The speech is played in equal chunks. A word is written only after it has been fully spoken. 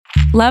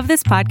Love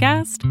this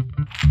podcast?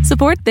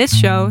 Support this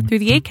show through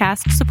the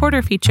Acast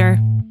supporter feature.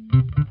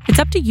 It's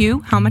up to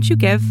you how much you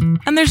give,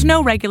 and there's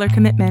no regular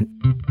commitment.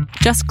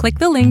 Just click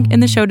the link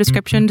in the show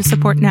description to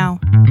support now.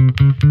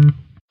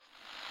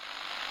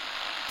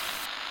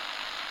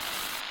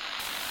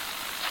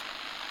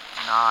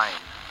 Nine,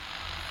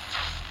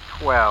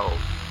 12,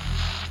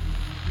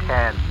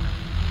 10,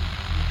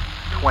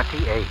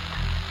 28,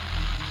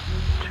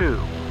 2,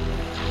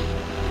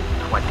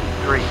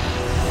 23.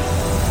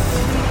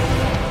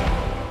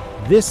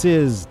 This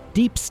is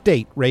Deep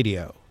State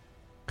Radio,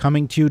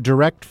 coming to you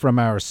direct from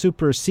our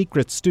super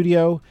secret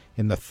studio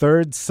in the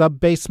third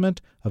sub-basement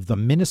of the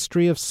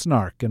Ministry of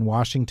Snark in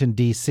Washington,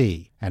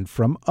 D.C., and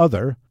from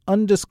other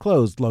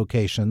undisclosed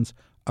locations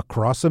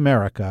across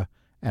America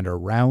and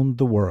around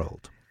the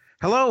world.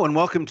 Hello and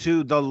welcome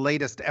to the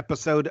latest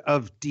episode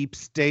of Deep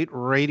State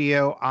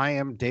Radio. I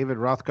am David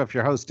Rothkopf,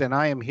 your host, and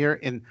I am here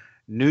in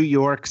New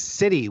York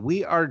City.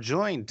 We are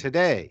joined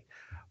today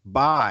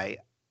by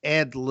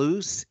Ed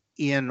Luce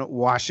in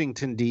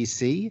Washington,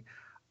 D.C.,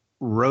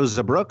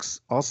 Rosa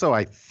Brooks, also,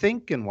 I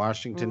think, in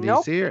Washington,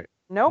 D.C.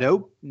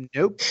 Nope.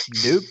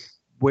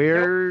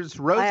 Where's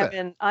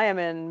Rosa? I am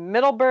in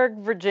Middleburg,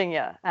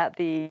 Virginia, at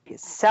the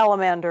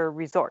Salamander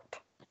Resort.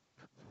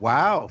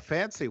 Wow,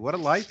 fancy. What a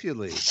life you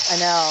lead. I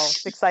know.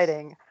 It's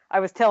exciting. I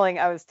was telling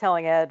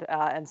Ed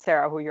and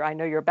Sarah, who I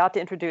know you're about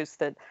to introduce,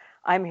 that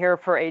I'm here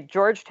for a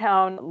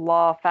Georgetown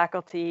Law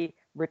faculty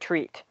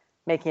retreat,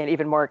 making it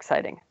even more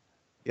exciting.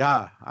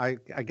 Yeah, I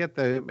get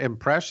the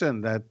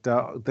impression that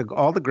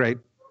all the great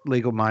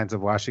legal minds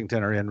of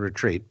Washington are in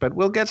retreat, but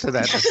we'll get to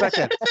that in a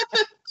second.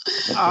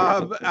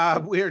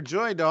 We are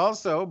joined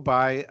also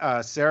by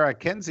Sarah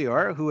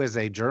Kendzior, who is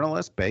a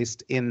journalist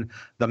based in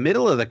the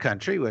middle of the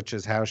country, which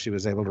is how she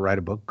was able to write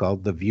a book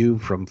called The View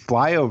from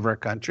Flyover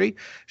Country.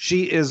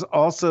 She is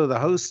also the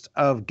host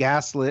of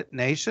Gaslit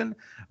Nation,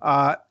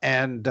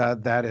 and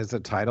that is a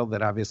title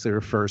that obviously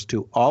refers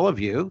to all of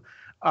you.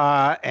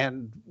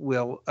 And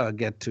we'll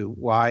get to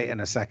why in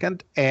a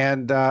second.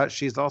 And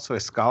she's also a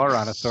scholar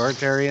on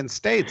authoritarian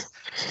states,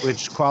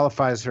 which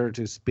qualifies her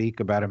to speak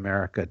about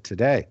America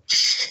today.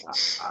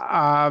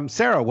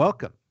 Sarah,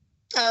 welcome.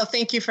 Oh,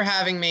 thank you for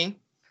having me.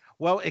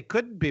 Well, it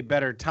couldn't be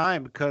better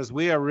time because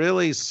we are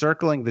really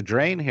circling the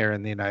drain here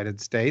in the United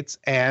States.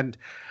 And,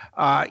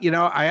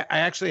 I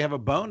actually have a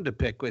bone to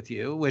pick with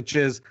you, which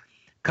is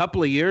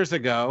couple of years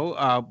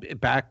ago,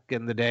 back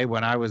in the day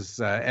when I was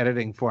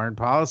editing foreign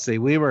policy,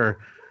 we were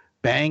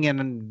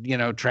banging,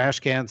 trash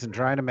cans and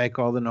trying to make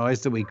all the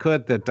noise that we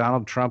could that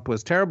Donald Trump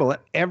was terrible.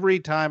 Every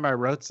time I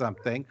wrote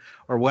something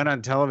or went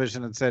on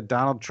television and said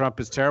Donald Trump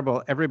is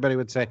terrible, everybody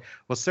would say,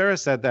 well, Sarah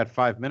said that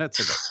 5 minutes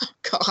ago.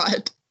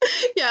 God.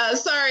 Yeah,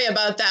 sorry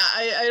about that.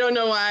 I don't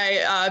know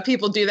why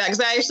people do that, because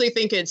I actually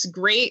think it's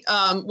great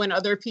when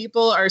other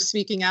people are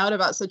speaking out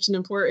about such an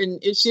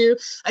important issue.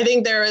 I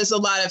think there is a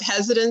lot of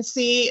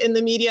hesitancy in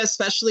the media,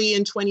 especially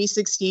in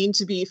 2016,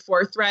 to be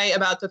forthright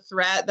about the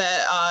threat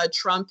that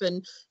Trump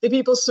and the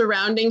people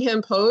surrounding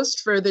him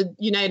posed for the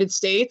United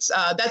States.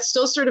 That's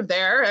still sort of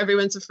there.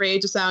 Everyone's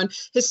afraid to sound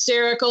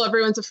hysterical.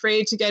 Everyone's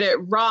afraid to get it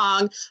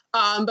wrong.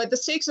 But the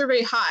stakes are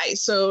very high.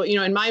 So,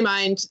 in my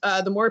mind,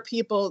 the more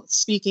people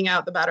speaking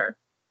out, the better.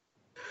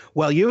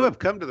 Well, you have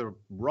come to the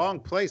wrong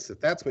place if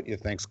that's what you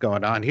think's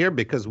going on here,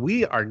 because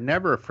we are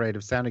never afraid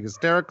of sounding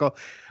hysterical.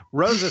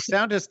 Rosa,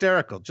 sound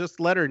hysterical. Just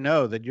let her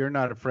know that you're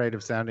not afraid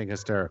of sounding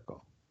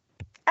hysterical.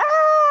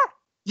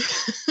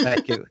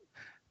 Thank you.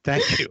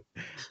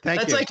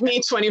 That's like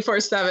me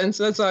 24/7,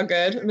 so that's all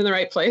good. I'm in the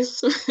right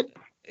place.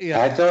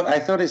 Yeah. I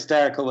thought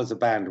hysterical was a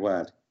banned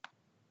word.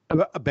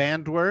 A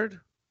banned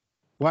word?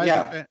 Why?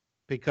 Yeah.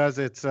 Because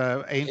it's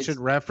an ancient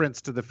reference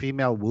to the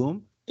female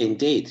womb?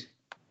 Indeed.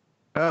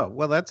 Oh,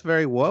 well, that's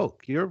very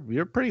woke.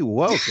 You're pretty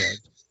woke, Ed.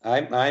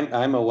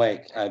 I'm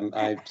awake.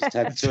 I just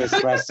had 2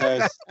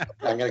 espressos.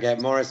 I'm going to get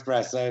more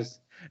espressos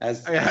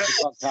as the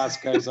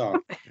podcast goes on.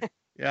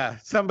 Yeah,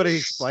 somebody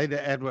explain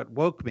to Ed what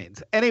woke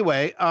means.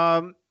 Anyway,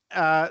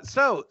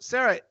 so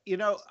Sarah,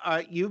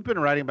 you've been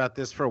writing about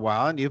this for a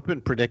while, and you've been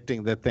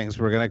predicting that things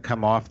were going to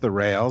come off the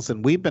rails,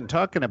 and we've been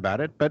talking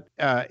about it. But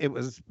it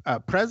was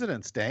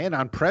President's Day, and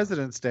on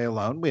President's Day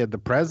alone, we had the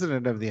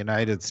President of the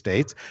United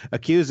States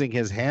accusing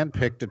his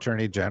hand-picked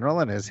Attorney General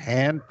and his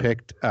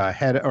hand-picked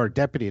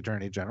Deputy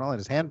Attorney General and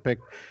his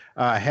hand-picked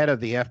head of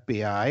the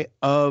FBI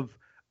of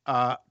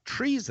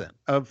treason,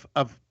 of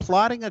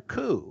plotting a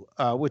coup,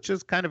 which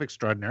is kind of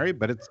extraordinary,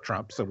 but it's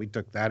Trump, so we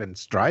took that in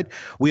stride.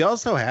 We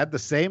also had the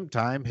same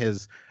time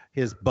his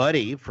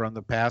buddy from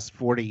the past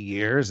 40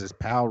 years, his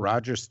pal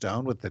Roger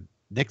Stone with the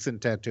Nixon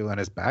tattoo on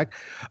his back,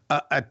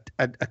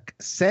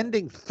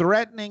 sending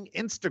threatening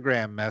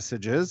Instagram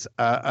messages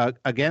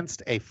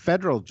against a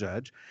federal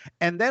judge.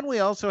 And then we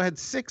also had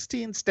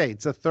 16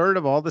 states, a third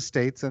of all the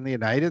states in the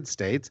United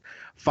States,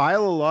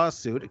 file a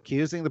lawsuit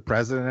accusing the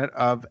president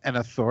of an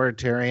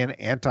authoritarian,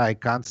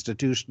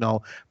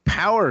 anti-constitutional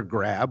power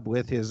grab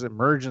with his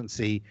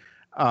emergency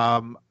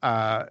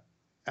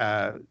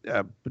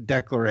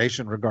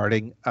declaration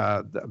regarding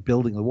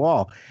building the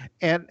wall.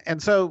 And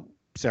so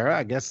Sarah,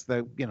 I guess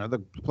the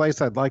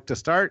place I'd like to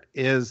start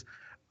is,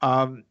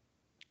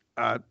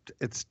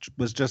 it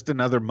was just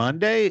another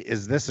Monday.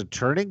 Is this a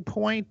turning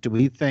point? Do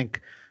we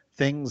think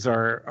things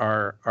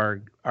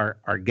are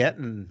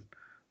getting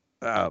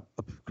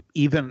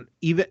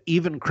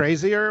even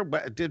crazier?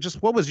 But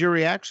just what was your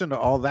reaction to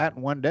all that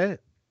in one day?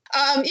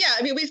 Yeah,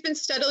 I mean, we've been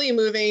steadily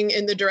moving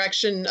in the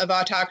direction of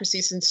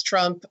autocracy since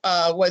Trump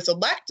was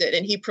elected,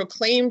 and he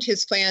proclaimed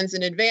his plans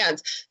in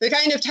advance. The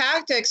kind of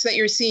tactics that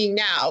you're seeing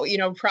now,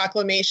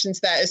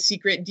 proclamations that a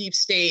secret deep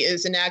state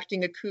is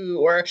enacting a coup,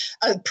 or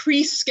a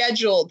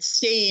pre-scheduled,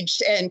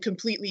 staged, and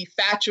completely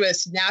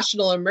fatuous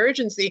national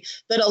emergency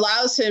that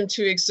allows him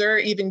to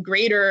exert even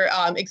greater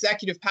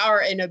executive power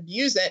and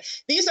abuse it.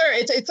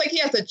 It's like he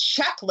has a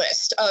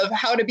checklist of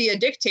how to be a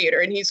dictator,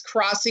 and he's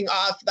crossing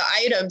off the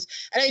items.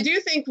 And I do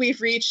think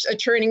we've reached a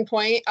turning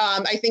point.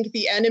 I think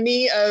the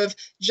enemy of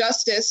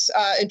justice,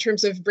 in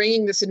terms of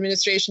bringing this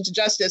administration to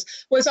justice,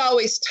 was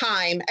always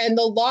time. And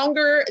the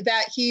longer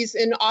that he's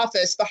in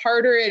office, the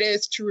harder it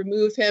is to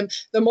remove him,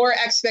 the more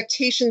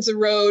expectations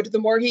erode, the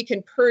more he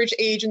can purge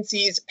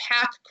agencies,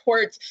 pack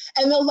courts,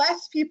 and the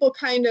less people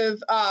kind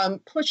of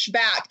push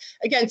back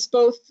against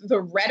both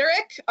the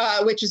rhetoric,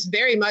 which is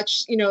very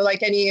much,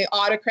 like any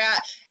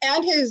autocrat,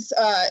 and his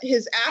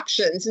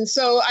actions. And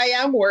so I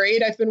am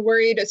worried. I've been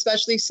worried,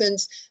 especially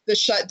since the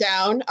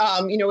shutdown,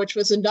 which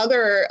was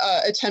another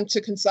attempt to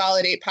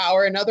consolidate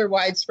power, another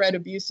widespread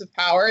abuse of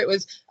power. It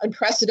was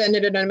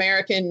unprecedented in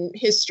American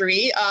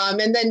history.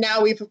 And then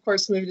now we've, of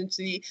course, moved into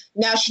the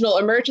national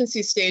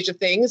emergency stage of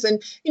things.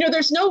 And,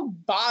 there's no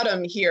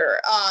bottom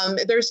here.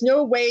 There's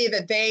no way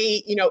that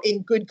they,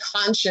 in good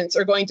conscience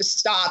are going to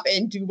stop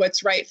and do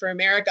what's right for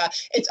America.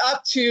 It's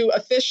up to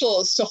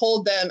officials to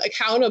hold them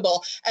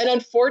accountable. And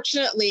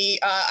unfortunately,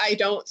 I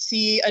don't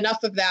see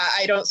enough of that.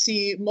 I don't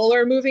see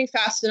Mueller moving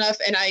fast enough.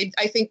 And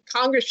I think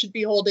Congress should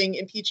be holding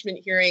impeachment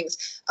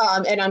hearings.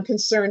 And I'm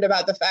concerned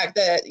about the fact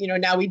that,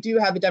 now we do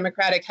have a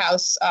Democratic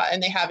House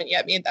and they haven't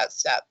yet made that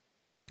step.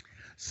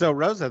 So,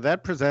 Rosa,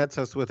 that presents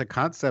us with a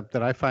concept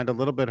that I find a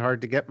little bit hard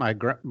to get my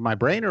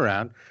brain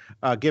around,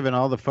 given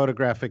all the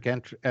photographic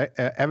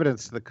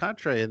evidence to the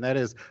contrary, and that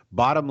is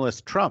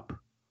bottomless Trump.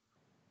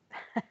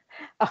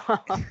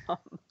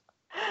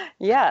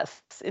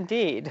 Yes,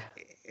 indeed.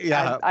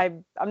 Yeah,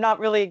 I'm not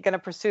really going to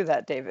pursue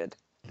that, David.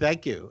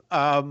 Thank you.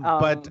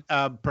 But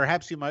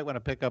perhaps you might want to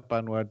pick up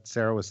on what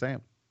Sarah was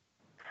saying.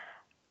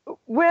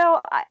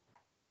 Well,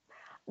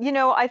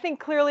 I think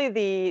clearly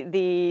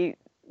the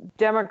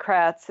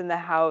Democrats in the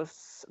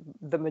House,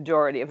 the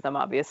majority of them,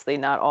 obviously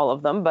not all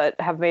of them, but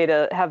have made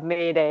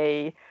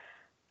a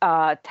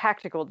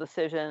tactical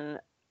decision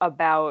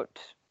about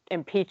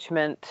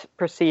impeachment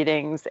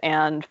proceedings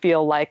and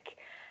feel like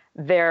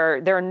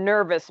they're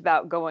nervous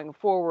about going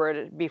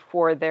forward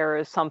before there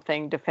is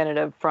something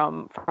definitive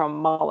from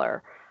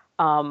Mueller.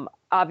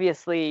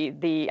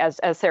 Obviously, as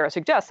Sarah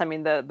suggests, I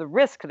mean, the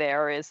risk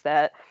there is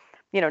that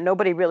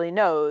nobody really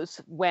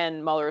knows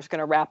when Mueller is going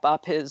to wrap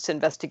up his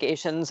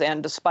investigations,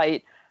 and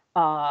despite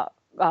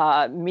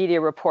media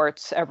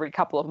reports every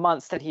couple of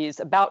months that he's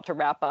about to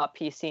wrap up,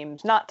 he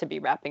seems not to be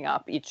wrapping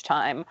up each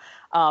time.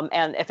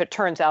 And if it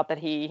turns out that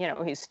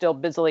he's still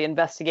busily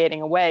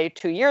investigating away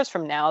 2 years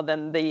from now,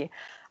 then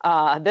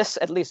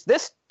at least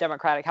this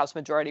Democratic House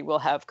majority will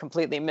have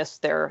completely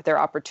missed their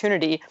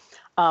opportunity.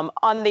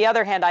 On the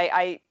other hand,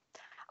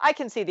 I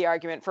can see the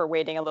argument for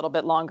waiting a little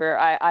bit longer.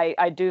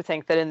 I do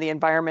think that in the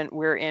environment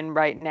we're in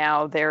right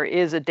now, there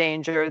is a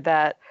danger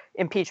that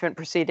impeachment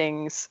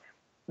proceedings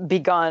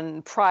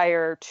begun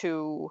prior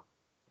to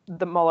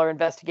the Mueller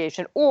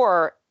investigation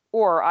or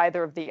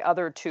either of the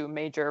other two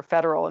major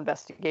federal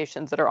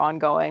investigations that are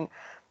ongoing,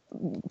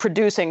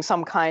 producing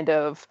some kind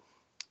of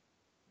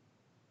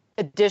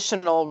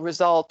additional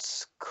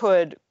results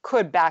could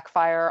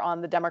backfire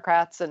on the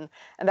Democrats, and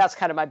that's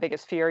kind of my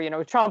biggest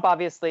fear. Trump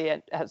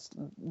obviously has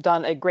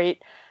done a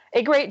great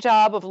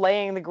job of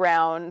laying the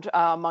ground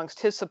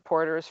amongst his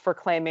supporters for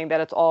claiming that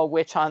it's all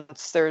witch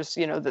hunts.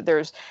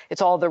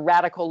 It's all the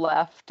radical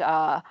left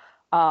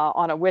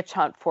on a witch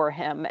hunt for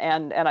him,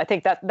 and I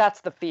think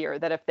that's the fear,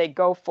 that if they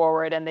go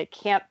forward and they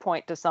can't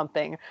point to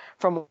something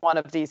from one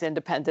of these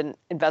independent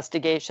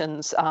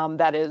investigations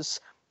that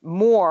is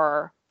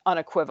more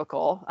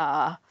unequivocal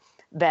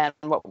than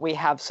what we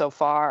have so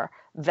far,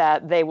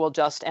 that they will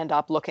just end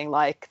up looking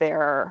like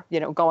they're,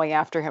 going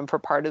after him for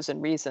partisan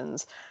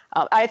reasons.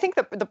 I think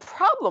the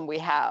problem we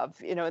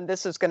have, and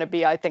this is going to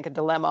be, I think, a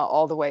dilemma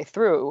all the way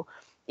through,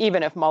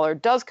 even if Mueller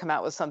does come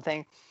out with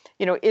something,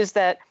 is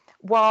that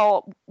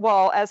while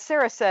as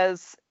Sarah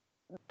says,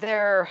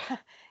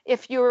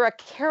 if you're a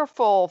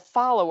careful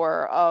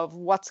follower of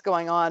what's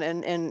going on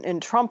in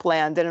Trump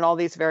land and in all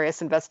these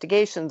various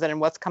investigations and in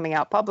what's coming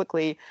out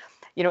publicly,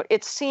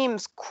 it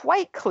seems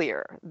quite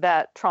clear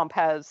that Trump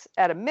has,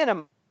 at a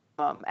minimum,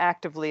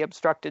 actively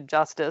obstructed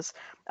justice,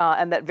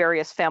 and that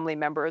various family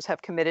members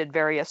have committed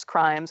various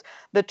crimes.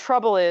 The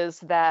trouble is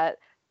that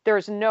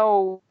there's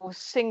no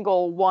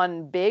single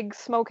one big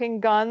smoking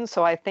gun.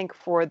 So I think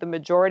for the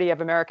majority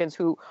of Americans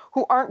who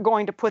aren't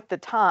going to put the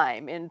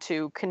time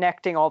into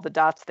connecting all the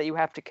dots that you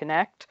have to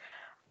connect,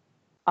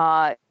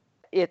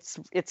 it's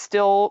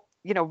still,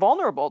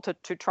 vulnerable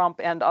to Trump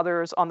and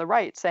others on the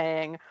right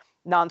saying,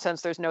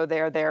 nonsense, there's no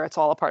there, it's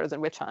all a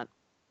partisan witch hunt.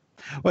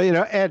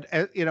 Well, Ed,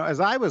 as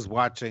I was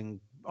watching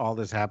all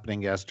this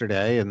happening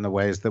yesterday and the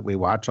ways that we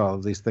watch all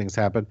of these things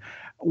happen,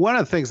 one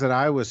of the things that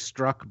I was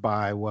struck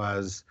by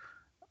was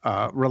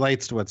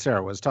relates to what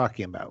Sarah was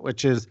talking about,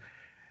 which is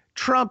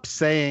Trump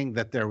saying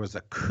that there was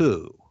a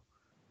coup.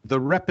 The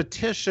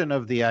repetition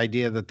of the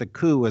idea that the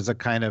coup was a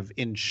kind of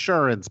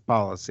insurance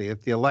policy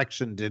if the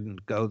election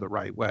didn't go the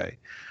right way.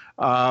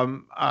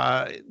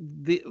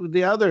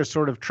 The other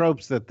sort of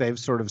tropes that they've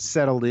sort of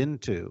settled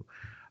into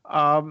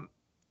are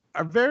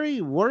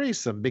very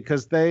worrisome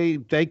because they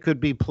could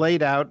be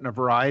played out in a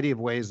variety of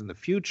ways in the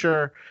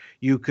future.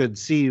 You could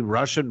see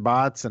Russian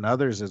bots and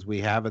others, as we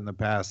have in the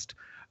past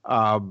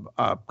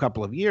a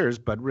couple of years,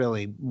 but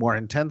really more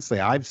intensely,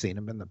 I've seen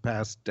them in the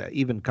past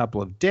even couple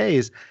of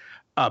days,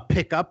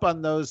 pick up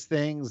on those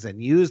things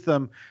and use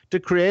them to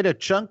create a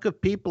chunk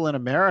of people in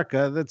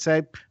America that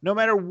say, no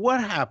matter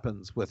what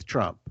happens with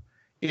Trump,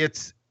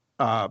 it's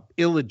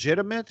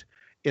illegitimate,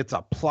 it's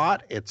a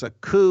plot, it's a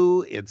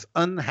coup, it's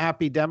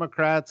unhappy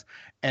Democrats,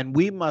 and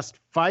we must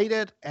fight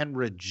it and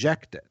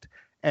reject it.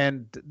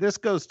 And this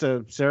goes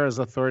to Sarah's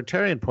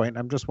authoritarian point.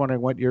 I'm just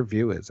wondering what your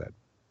view is, Ed.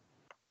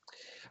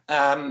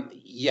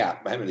 Yeah,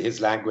 I mean,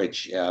 his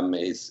language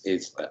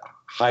is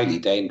highly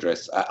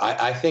dangerous.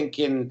 I think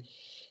in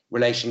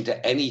relation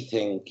to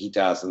anything he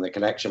does and the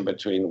connection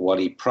between what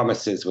he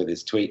promises with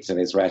his tweets and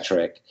his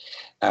rhetoric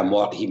and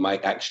what he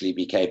might actually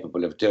be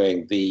capable of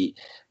doing, the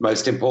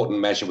most important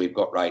measure we've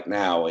got right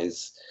now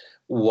is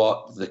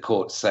what the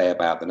courts say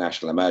about the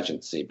national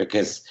emergency.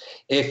 Because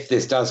if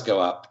this does go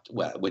up,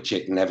 well, which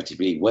it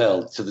inevitably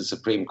will, to the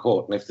Supreme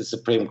Court, and if the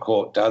Supreme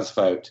Court does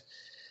vote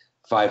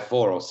 5-4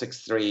 or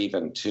 6-3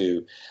 even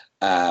to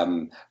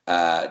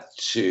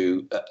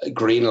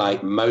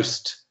greenlight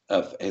most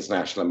of his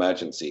national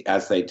emergency,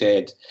 as they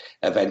did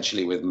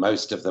eventually with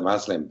most of the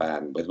Muslim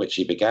ban with which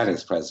he began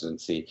his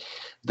presidency,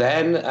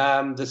 then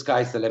the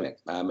sky's the limit.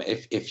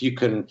 If you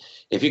can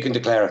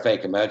declare a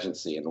fake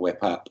emergency and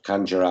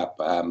conjure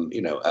up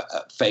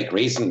fake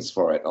reasons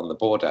for it on the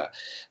border,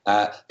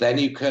 then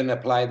you can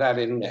apply that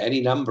in any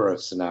number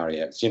of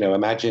scenarios.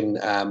 Imagine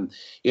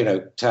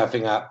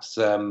turfing up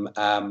some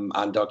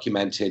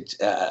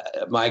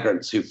undocumented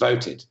migrants who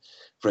voted,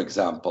 for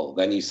example.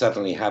 Then you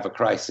suddenly have a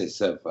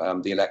crisis of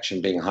the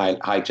election being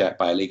hijacked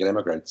by illegal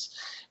immigrants.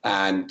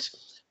 And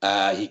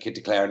he could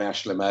declare a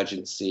national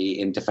emergency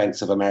in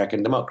defense of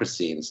American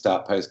democracy and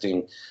start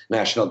posting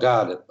National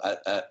Guard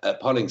at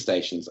polling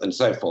stations and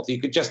so forth.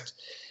 You can just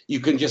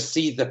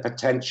see the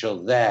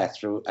potential there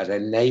through an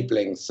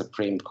enabling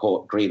Supreme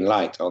Court green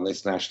light on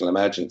this national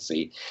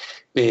emergency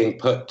being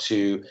put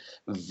to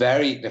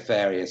very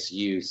nefarious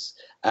use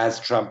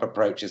as Trump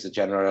approaches a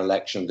general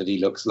election that he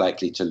looks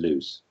likely to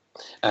lose.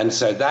 And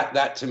so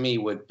that to me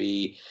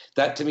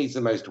is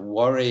the most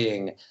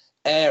worrying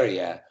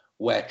area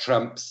where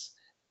Trump's,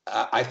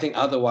 I think,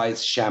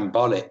 otherwise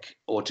shambolic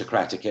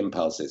autocratic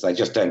impulses. I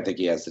just don't think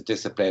he has the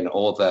discipline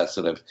or the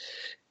sort of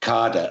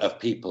cadre of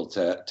people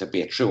to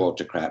be a true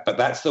autocrat. But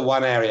that's the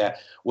one area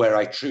where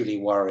I truly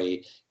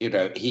worry.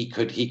 He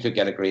could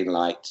get a green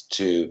light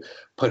to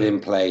put in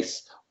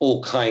place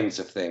all kinds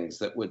of things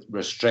that would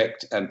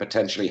restrict and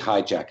potentially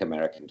hijack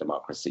American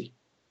democracy.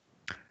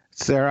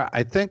 Sarah,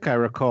 I think I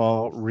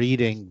recall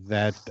reading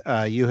that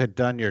you had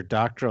done your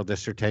doctoral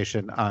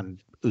dissertation on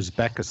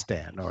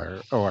Uzbekistan,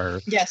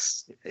 or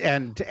yes,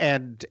 and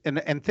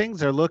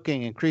things are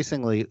looking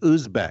increasingly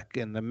Uzbek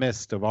in the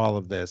midst of all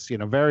of this.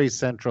 Very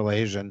Central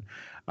Asian,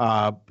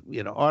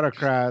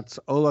 autocrats,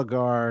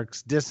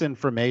 oligarchs,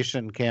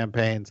 disinformation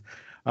campaigns.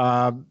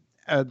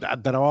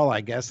 That all, I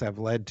guess, have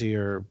led to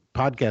your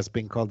podcast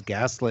being called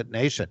Gaslit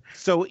Nation.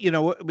 So,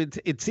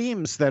 it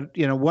seems that,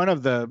 one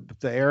of the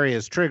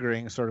areas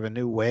triggering sort of a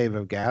new wave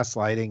of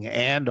gaslighting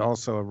and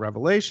also of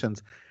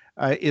revelations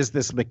is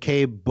this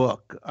McCabe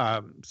book.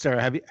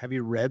 Sarah, have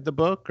you read the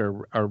book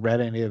or read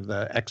any of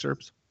the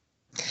excerpts?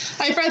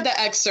 I've read the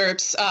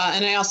excerpts,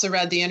 and I also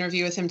read the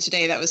interview with him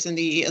today that was in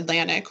the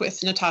Atlantic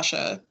with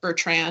Natasha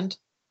Bertrand.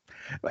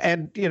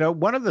 And,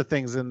 one of the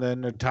things in the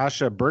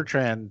Natasha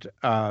Bertrand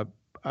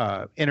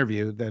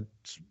interview that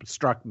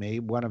struck me,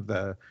 one of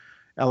the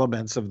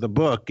elements of the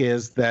book,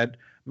 is that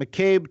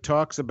McCabe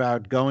talks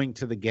about going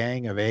to the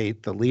Gang of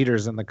Eight, the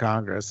leaders in the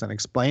Congress, and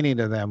explaining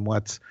to them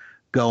what's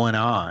going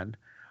on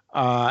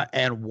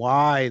and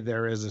why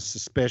there is a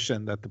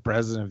suspicion that the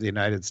president of the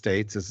United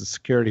States is a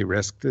security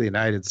risk to the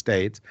United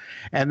States,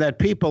 and that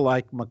people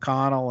like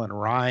McConnell and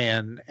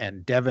Ryan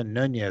and Devin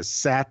Nunes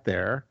sat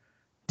there,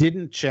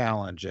 didn't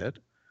challenge it.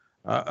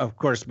 Of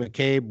course,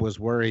 McCabe was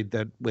worried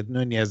that with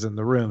Nunes in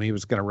the room, he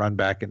was going to run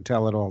back and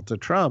tell it all to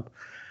Trump.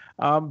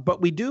 But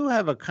we do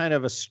have a kind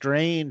of a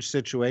strange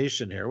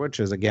situation here,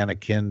 which is, again,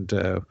 akin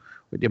to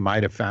what you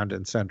might have found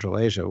in Central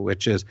Asia,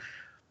 which is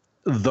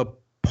the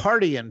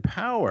party in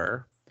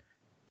power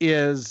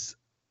is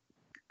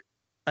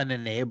an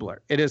enabler.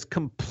 It has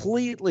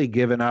completely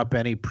given up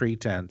any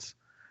pretense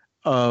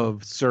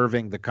of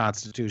serving the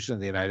Constitution of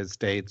the United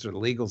States or the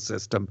legal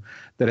system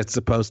that it's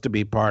supposed to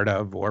be part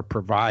of, or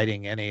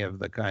providing any of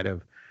the kind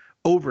of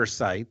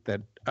oversight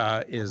that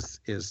is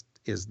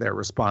their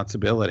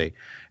responsibility.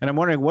 And I'm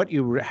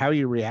wondering how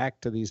you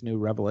react to these new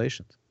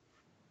revelations.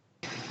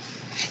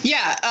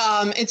 Yeah,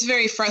 it's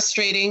very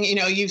frustrating.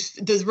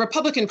 The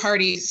Republican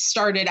Party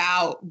started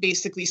out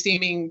basically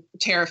seeming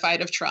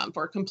terrified of Trump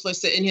or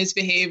complicit in his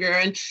behavior.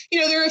 And,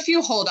 there are a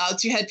few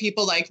holdouts. You had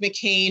people like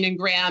McCain and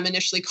Graham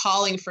initially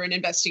calling for an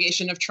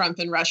investigation of Trump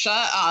and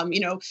Russia.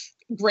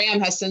 Graham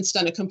has since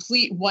done a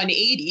complete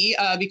 180,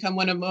 become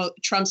one of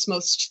Trump's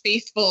most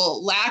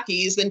faithful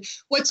lackeys. And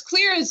what's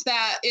clear is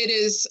that it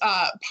is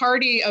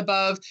party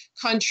above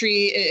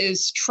country, it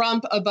is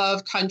Trump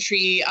above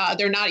country.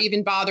 They're not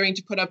even bothering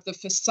to put up the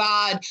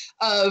facade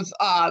of,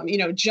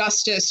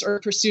 justice or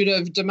pursuit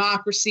of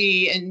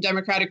democracy and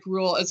democratic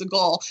rule as a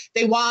goal.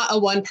 They want a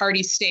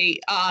one-party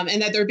state,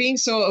 and that they're being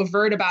so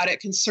overt about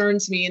it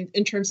concerns me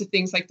in terms of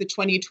things like the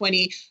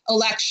 2020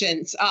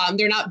 elections.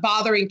 They're not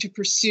bothering to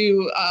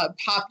pursue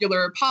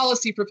popular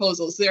policy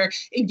proposals. They're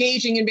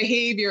engaging in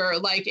behavior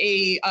like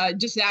a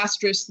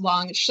disastrous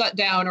long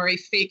shutdown or a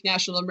fake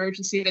national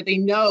emergency that they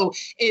know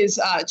is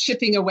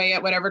chipping away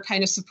at whatever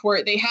kind of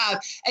support they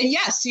have. And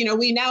yes,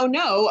 we now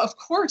know, of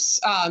course,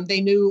 they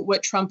knew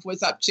what Trump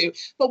was up to.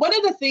 But one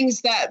of the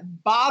things that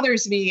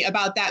bothers me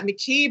about that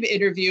McCabe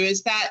interview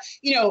is that,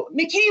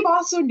 McCabe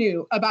also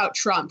knew about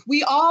Trump.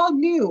 We all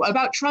knew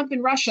about Trump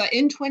and Russia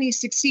in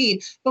 2016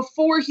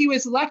 before he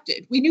was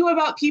elected. We knew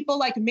about people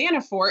like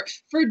Manafort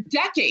for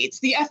decades.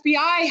 The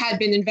FBI had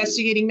been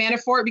investigating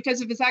Manafort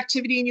because of his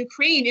activity in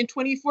Ukraine in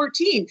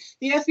 2014.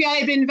 The FBI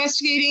had been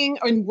investigating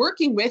and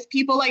working with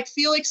people like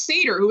Felix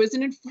Sater, who was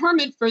an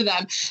informant for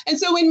them. And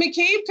so when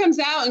McCabe comes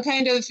out and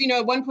kind of,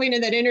 at one point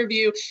in that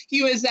interview,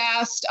 he was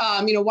asked,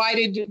 why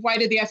did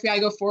the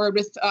FBI go forward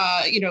with,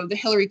 the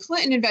Hillary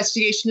Clinton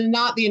investigation and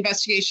not the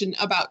investigation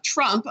about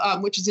Trump,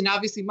 which is an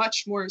obviously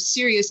much more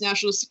serious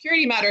national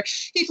security matter.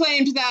 He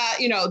claimed that,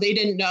 they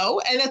didn't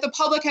know and that the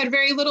public had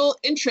very little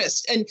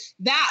interest. And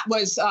that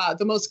was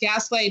the most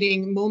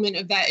gaslighting moment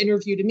of that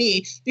interview to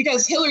me,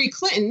 because Hillary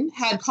Clinton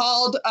had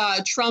called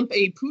Trump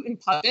a Putin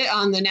puppet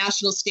on the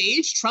national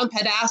stage. Trump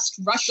had asked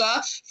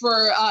Russia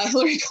for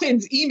Hillary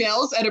Clinton's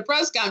emails at a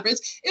press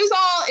conference. It was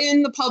all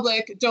in the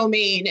public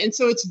domain. And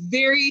so it's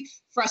very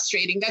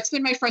frustrating. That's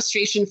been my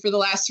frustration for the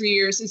last 3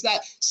 years, is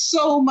that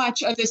so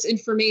much of this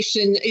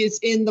information is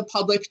in the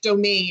public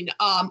domain,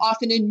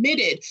 often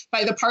admitted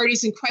by the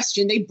parties in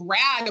question. They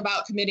brag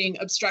about committing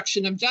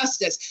obstruction of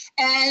justice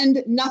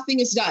and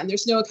nothing is done.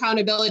 There's no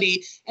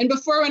accountability. And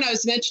before, when I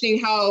was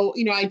mentioning how,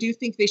 I do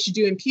think they should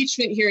do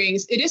impeachment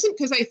hearings, it isn't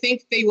because I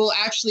think they will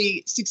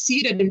actually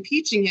succeed at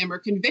impeaching him or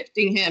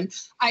convicting him.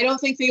 I don't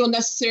think they will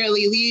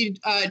necessarily lead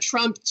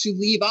Trump to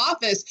leave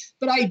office,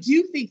 but I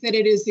do think that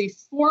it is a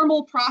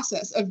formal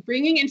process of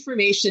bringing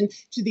information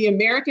to the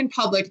American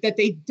public that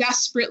they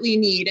desperately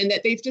need and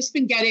that they've just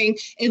been getting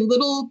in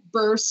little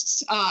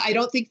bursts. I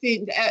don't think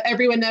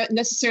everyone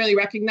necessarily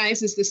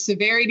recognizes the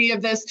severity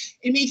of this.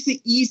 It makes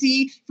it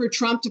easy for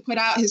Trump to put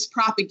out his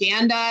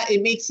propaganda.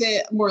 It makes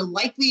it more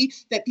likely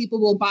that people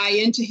will buy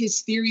into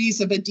his theories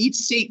of a deep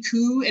state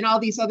coup and all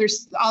this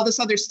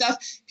other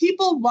stuff.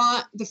 People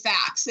want the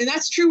facts. And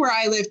that's true where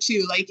I live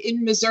too, like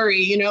in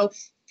Missouri,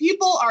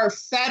 people are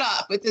fed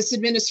up with this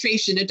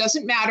administration. It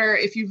doesn't matter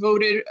if you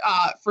voted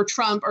for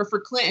Trump or for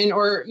Clinton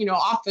or,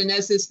 often,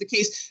 as is the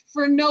case,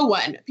 for no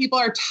one. People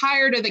are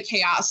tired of the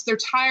chaos. They're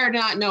tired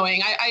of not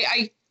knowing.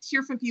 I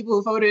hear from people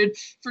who voted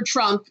for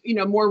Trump,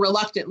 more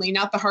reluctantly,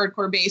 not the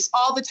hardcore base,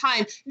 all the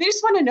time. They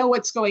just want to know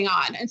what's going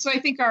on. And so I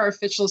think our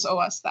officials owe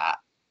us that.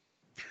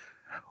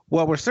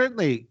 Well, we're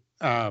certainly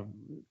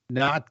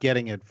not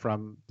getting it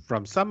from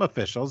some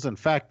officials. In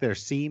fact, there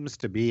seems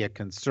to be a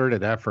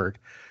concerted effort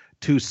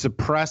to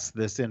suppress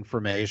this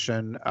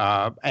information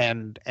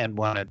and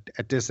one at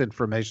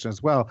disinformation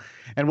as well.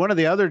 And one of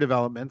the other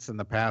developments in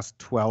the past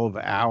 12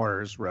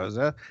 hours,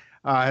 Rosa,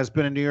 has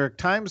been a New York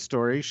Times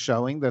story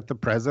showing that the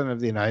President of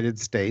the United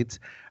States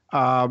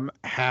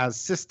has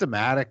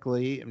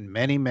systematically, in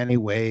many, many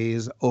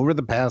ways, over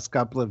the past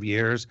couple of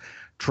years,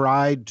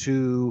 tried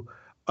to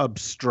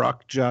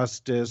obstruct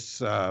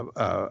justice,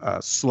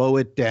 slow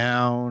it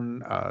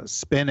down,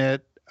 spin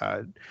it,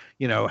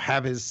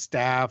 have his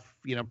staff,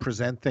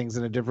 present things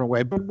in a different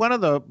way. But one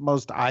of the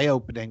most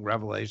eye-opening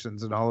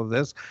revelations in all of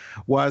this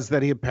was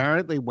that he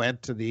apparently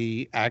went to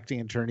the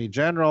acting attorney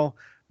general,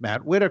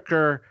 Matt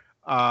Whitaker,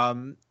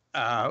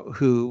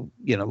 who,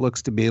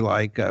 looks to be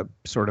like a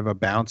sort of a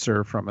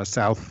bouncer from a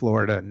South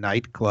Florida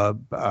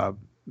nightclub,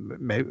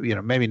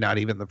 maybe not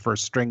even the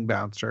first string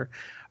bouncer,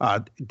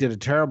 did a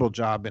terrible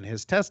job in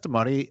his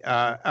testimony.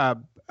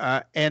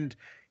 And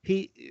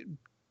he,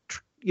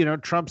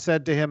 Trump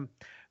said to him,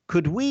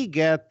 could we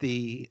get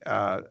the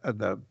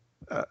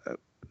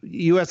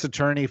U.S.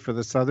 attorney for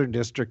the Southern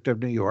District of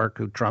New York,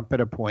 who Trump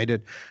had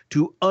appointed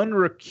to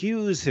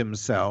unrecuse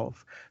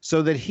himself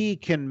so that he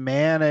can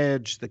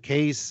manage the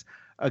case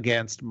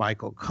against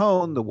Michael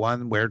Cohen, the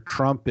one where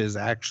Trump is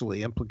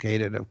actually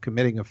implicated of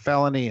committing a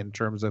felony in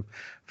terms of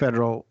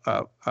federal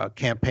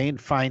campaign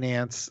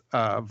finance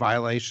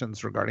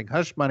violations regarding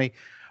hush money.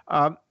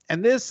 And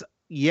this,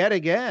 yet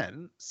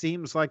again,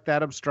 seems like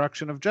that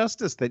obstruction of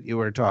justice that you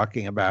were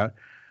talking about.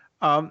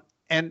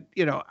 And,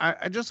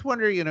 I just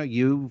wonder,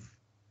 you've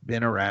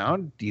been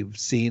around, you've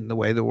seen the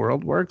way the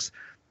world works.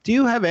 Do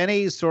you have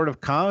any sort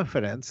of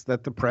confidence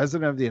that the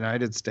president of the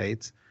United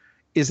States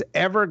is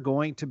ever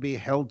going to be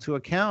held to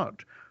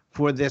account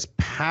for this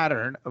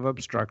pattern of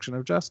obstruction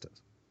of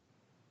justice?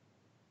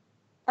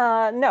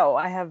 No,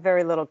 I have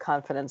very little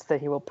confidence that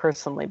he will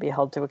personally be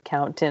held to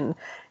account in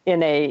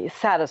a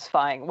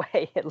satisfying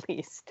way, at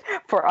least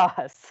for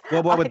us.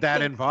 Well, what would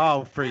that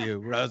involve for you,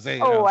 Rosie?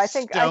 I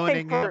think no,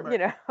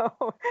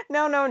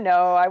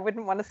 I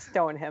wouldn't want to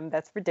stone him.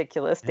 That's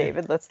ridiculous,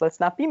 David. Let's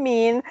not be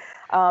mean.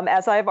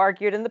 As I've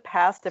argued in the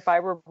past, if I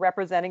were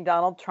representing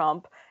Donald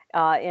Trump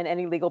in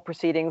any legal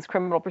proceedings,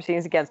 criminal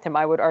proceedings against him,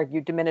 I would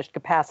argue diminished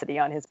capacity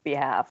on his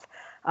behalf.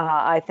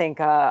 I think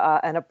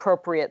an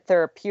appropriate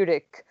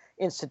therapeutic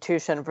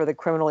institution for the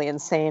criminally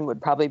insane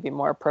would probably be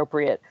more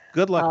appropriate.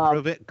 Good luck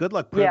proving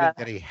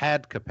that he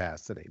had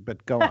capacity,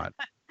 but go on.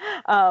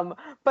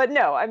 But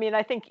no, I mean,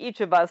 I think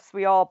each of us,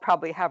 we all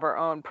probably have our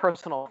own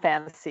personal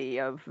fantasy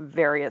of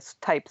various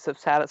types of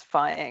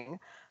satisfying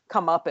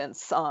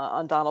comeuppance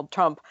on Donald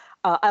Trump.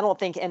 I don't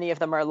think any of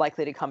them are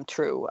likely to come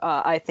true.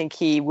 I think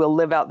he will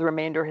live out the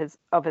remainder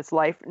of his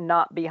life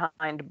not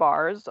behind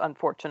bars,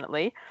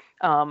 unfortunately.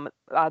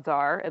 Odds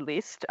are, at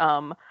least.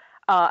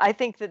 I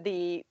think that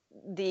the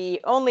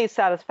only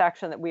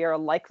satisfaction that we are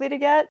likely to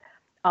get,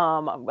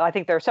 I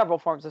think there are several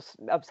forms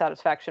of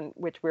satisfaction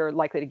which we're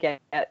likely to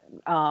get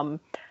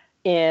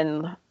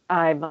in,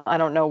 I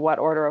don't know what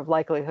order of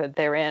likelihood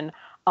they're in.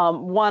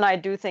 One, I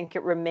do think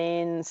it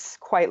remains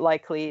quite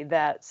likely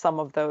that some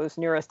of those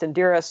nearest and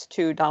dearest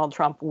to Donald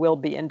Trump will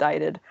be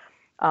indicted,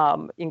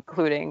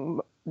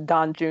 including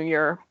Don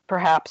Jr.,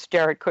 perhaps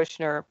Jared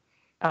Kushner,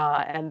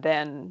 and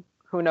then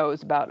who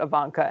knows about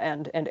Ivanka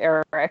and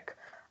Eric.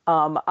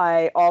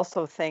 I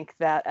also think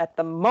that at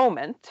the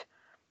moment,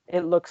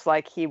 it looks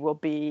like he will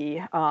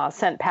be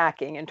sent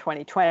packing in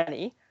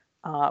 2020,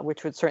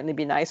 which would certainly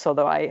be nice.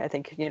 Although I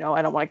think I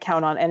don't want to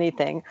count on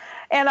anything.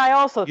 And I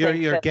also think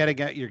you're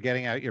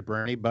getting out your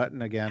Bernie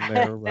button again,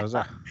 there,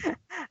 Rosa.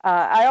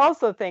 I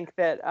also think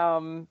that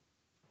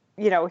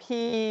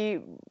he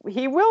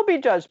will be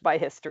judged by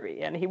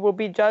history, and he will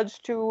be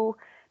judged to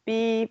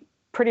be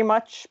pretty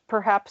much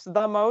perhaps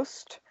the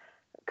most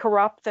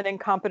corrupt and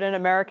incompetent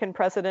American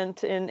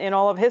president in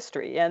all of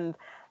history. And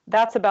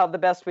that's about the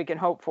best we can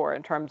hope for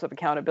in terms of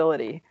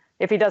accountability.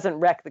 If he doesn't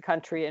wreck the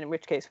country, in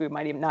which case we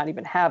might not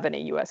even have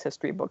any U.S.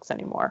 history books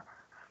anymore.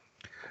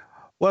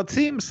 Well, it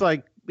seems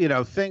like,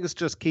 things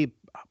just keep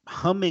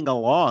humming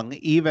along,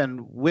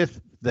 even with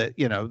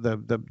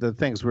the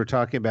things we're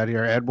talking about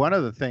here. Ed, one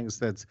of the things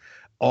that's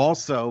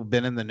also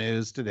been in the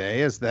news today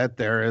is that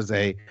there is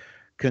a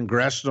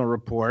congressional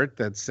report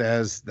that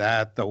says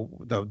that the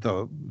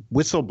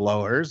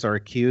whistleblowers are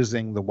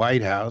accusing the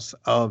White House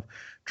of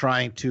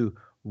trying to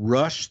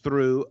rush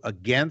through,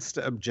 against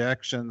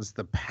objections,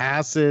 the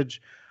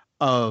passage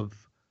of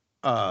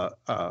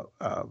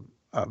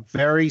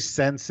very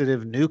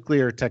sensitive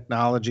nuclear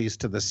technologies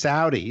to the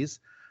Saudis,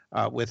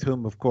 with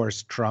whom, of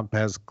course, Trump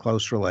has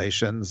close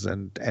relations,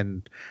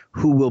 and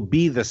who will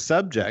be the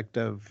subject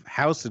of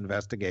House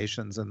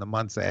investigations in the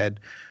months ahead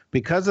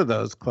because of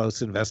those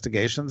close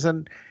investigations.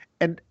 And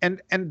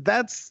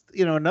that's,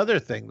 another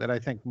thing that I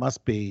think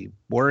must be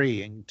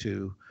worrying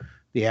to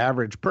the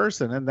average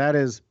person, and that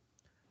is,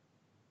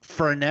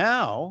 for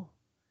now,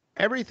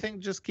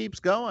 everything just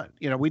keeps going.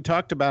 We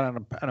talked about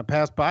on a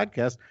past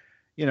podcast,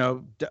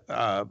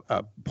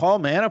 Paul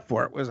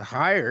Manafort was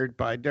hired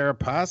by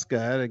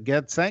Deripaska to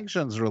get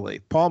sanctions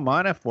relief. Paul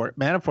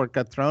Manafort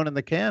got thrown in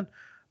the can,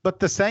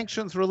 but the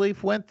sanctions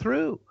relief went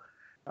through.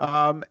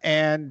 And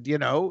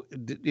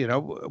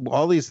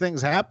all these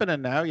things happen,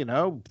 and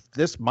now,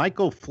 this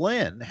Michael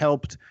Flynn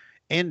helped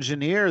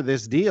engineer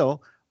this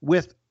deal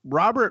with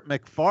Robert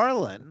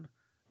McFarlane,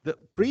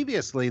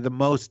 previously the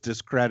most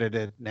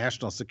discredited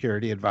national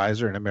security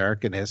advisor in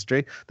American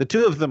history. The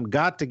two of them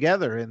got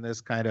together in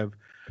this kind of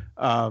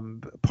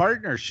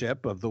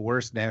partnership of the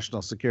worst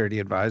national security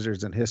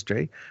advisors in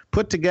history,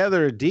 put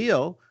together a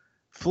deal.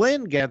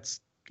 Flynn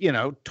gets,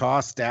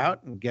 tossed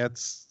out and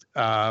gets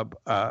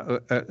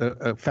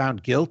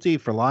found guilty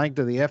for lying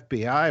to the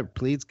FBI,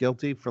 pleads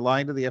guilty for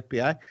lying to the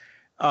FBI.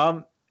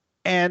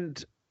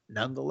 And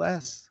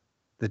nonetheless,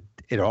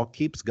 it all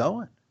keeps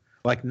going.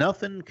 Like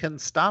nothing can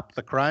stop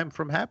the crime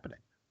from happening.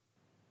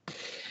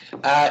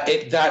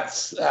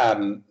 That's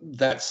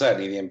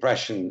certainly the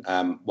impression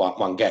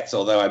one gets,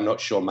 although I'm not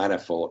sure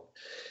Manafort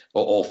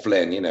or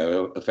Flynn,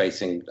 are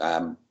facing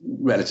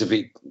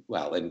relatively,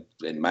 well, in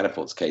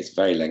Manafort's case,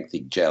 very lengthy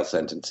jail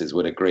sentences,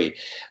 would agree.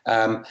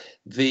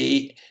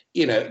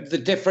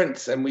 the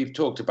difference, and we've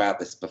talked about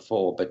this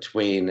before,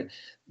 between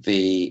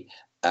the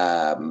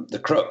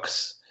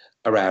crooks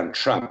around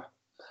Trump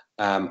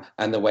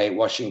and the way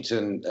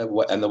Washington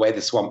and the way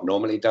the swamp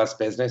normally does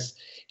business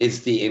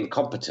is the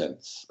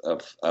incompetence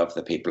of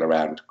the people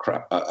around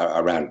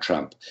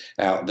Trump.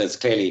 Now, there's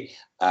clearly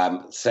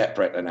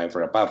separate and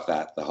over above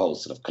that the whole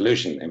sort of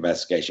collusion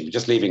investigation. But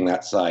just leaving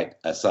that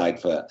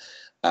aside for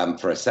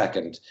a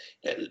second,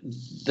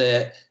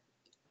 the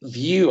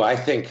view, I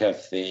think,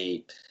 of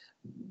the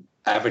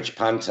average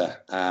punter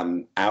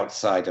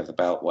outside of the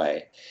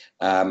Beltway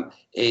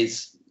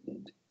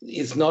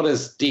is not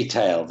as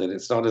detailed and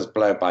it's not as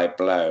blow by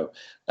blow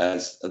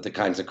as the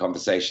kinds of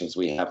conversations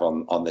we have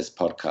on this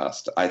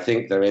podcast. I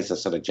think there is a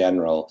sort of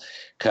general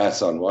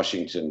curse on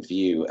Washington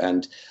view,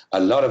 and a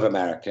lot of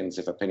Americans,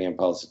 if opinion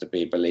polls are to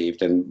be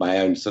believed, and my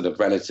own sort of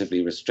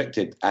relatively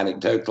restricted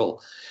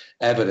anecdotal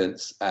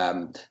evidence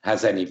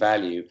has any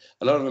value,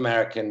 a lot of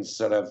Americans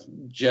sort of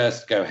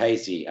just go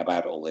hazy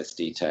about all this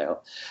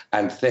detail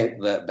and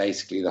think that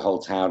basically the whole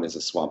town is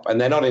a swamp.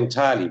 And they're not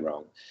entirely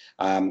wrong.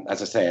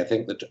 As I say, I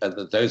think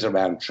that those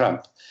around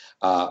Trump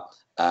are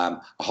a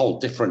whole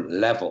different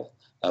level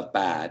of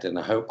bad and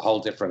a whole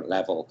different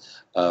level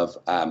of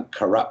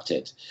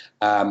corrupted.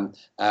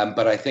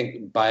 But I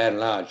think by and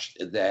large,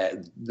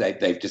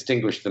 they've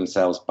distinguished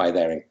themselves by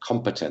their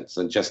incompetence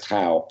and just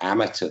how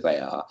amateur they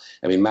are.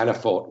 I mean,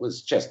 Manafort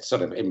was just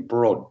sort of in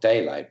broad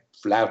daylight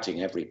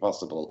flouting every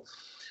possible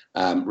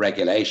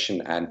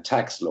regulation and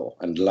tax law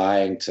and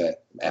lying to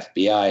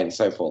FBI and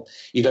so forth.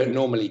 You don't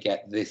normally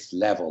get this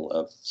level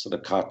of sort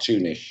of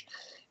cartoonish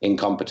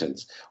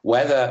incompetence.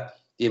 Whether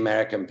the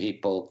American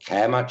people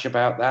care much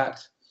about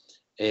that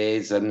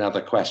is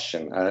another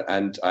question.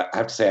 And I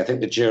have to say, I think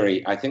the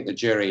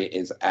jury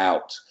is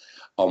out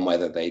on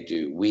whether they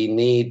do. We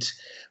need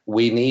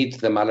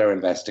the Mueller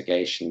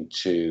investigation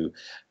to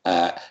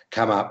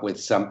come up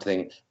with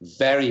something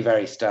very,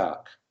 very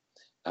stark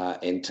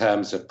in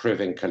terms of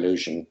proving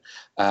collusion,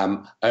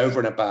 over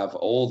and above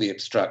all the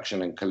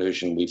obstruction and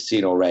collusion we've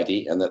seen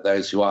already, and that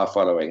those who are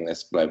following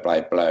this blow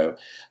by blow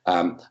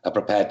are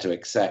prepared to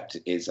accept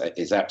is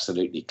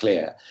absolutely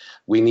clear.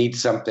 We need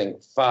something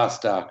far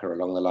starker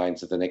along the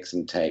lines of the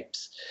Nixon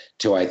tapes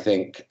to, I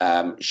think,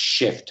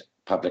 shift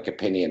public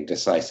opinion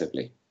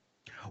decisively.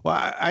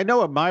 Well, I know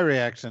what my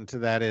reaction to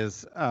that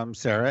is,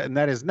 Sarah, and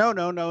that is no.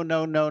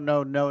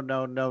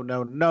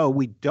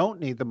 We don't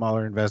need the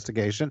Mueller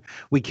investigation.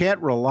 We can't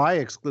rely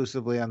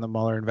exclusively on the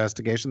Mueller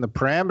investigation. The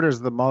parameters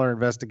of the Mueller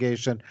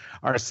investigation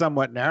are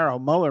somewhat narrow.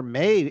 Mueller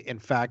may, in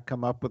fact,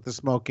 come up with the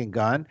smoking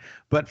gun.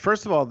 But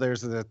first of all,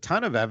 there's a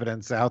ton of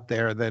evidence out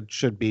there that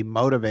should be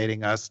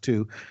motivating us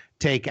to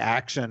take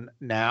action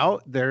now.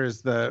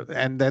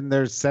 And then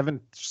there's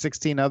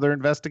 16 other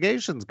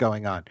investigations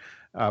going on.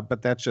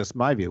 But that's just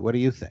my view. What do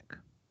you think?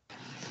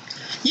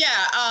 Yeah,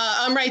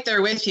 I'm right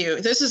there with you.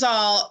 This is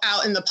all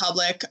out in the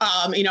public.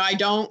 I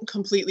don't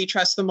completely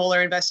trust the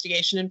Mueller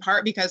investigation, in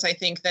part because I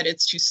think that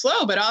it's too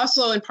slow, but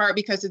also in part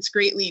because it's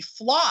greatly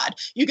flawed.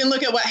 You can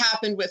look at what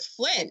happened with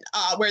Flynn,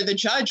 where the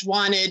judge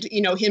wanted,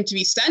 him to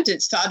be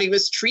sentenced, thought he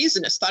was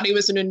treasonous, thought he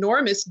was an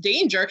enormous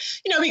danger,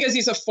 because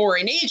he's a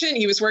foreign agent.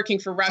 He was working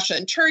for Russia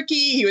and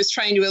Turkey. He was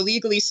trying to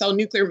illegally sell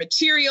nuclear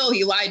material.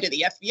 He lied to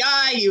the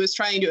FBI. He was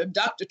trying to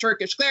abduct a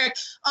Turkish cleric,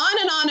 on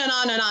and on and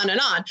on and on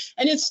and on.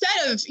 And instead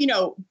of,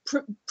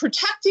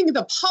 protecting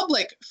the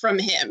public from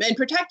him and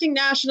protecting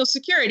national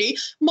security,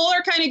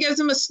 Mueller kind of gives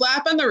him a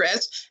slap on the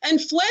wrist, and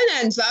Flynn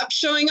ends up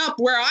showing up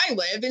where I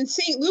live in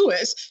St.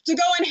 Louis to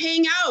go and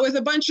hang out with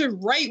a bunch of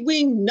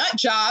right-wing nut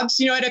jobs,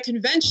 at a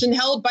convention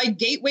held by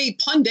Gateway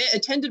Pundit,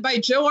 attended by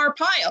Joe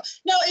Arpaio.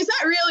 Now, is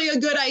that really a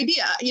good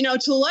idea,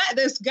 to let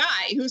this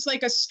guy who's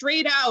like a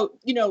straight out,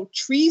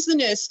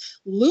 treasonous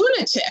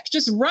lunatic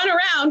just run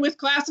around with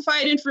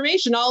classified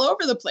information all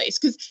over the place?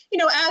 Because,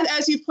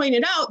 as you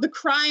pointed out, the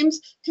crimes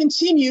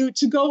continue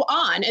to go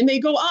on, and they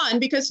go on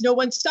because no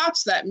one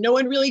stops them. No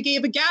one really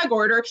gave a gag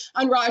order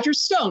on Roger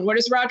Stone. What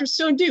does Roger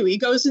Stone do? He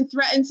goes and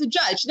threatens a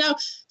judge. Now,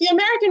 the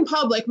American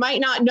public might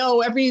not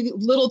know every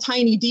little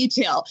tiny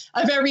detail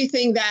of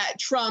everything that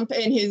Trump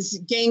and his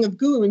gang of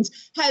goons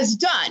has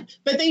done,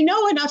 but they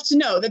know enough to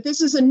know that this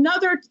is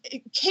another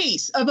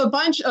case of a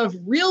bunch of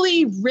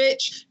really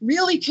rich,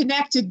 really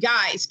connected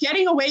guys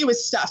getting away with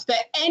stuff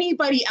that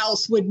anybody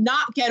else would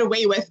not get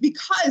away with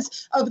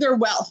because of their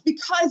wealth,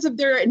 because of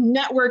their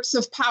networks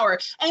of power.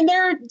 And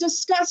they're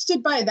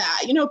disgusted by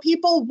that.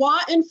 People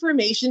want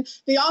information.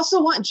 They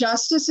also want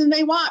justice, and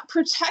they want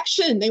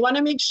protection. They want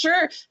to make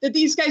sure that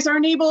these guys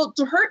aren't able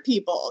to hurt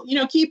people.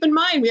 Keep in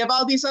mind, we have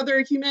all these other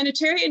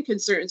humanitarian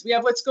concerns. We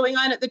have what's going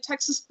on at the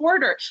Texas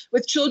border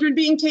with children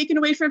being taken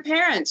away from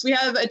parents. We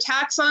have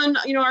attacks on,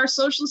 our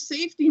social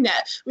safety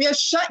net. We have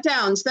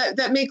shutdowns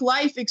that make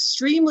life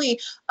extremely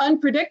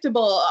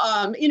unpredictable,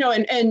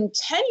 and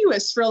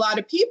tenuous for a lot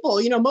of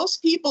people.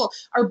 Most people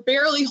are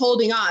barely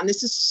holding on on.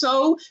 This is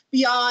so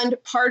beyond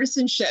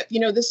partisanship.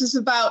 This is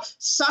about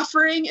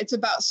suffering. It's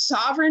about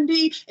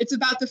sovereignty. It's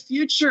about the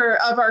future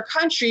of our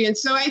country. And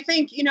so I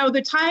think,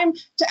 the time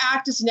to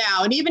act is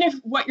now. And even if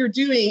what you're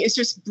doing is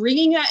just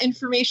bringing that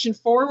information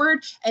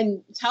forward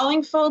and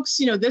telling folks,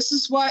 this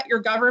is what your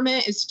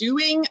government is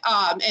doing,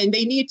 and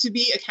they need to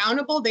be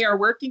accountable. They are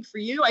working for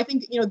you. I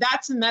think,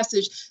 that's a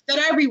message that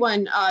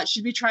everyone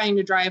should be trying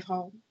to drive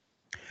home.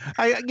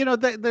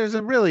 There's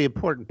a really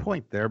important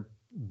point there.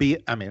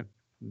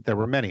 There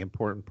were many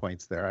important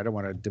points there. I don't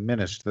want to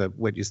diminish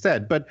what you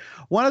said, but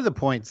one of the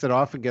points that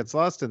often gets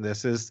lost in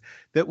this is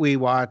that we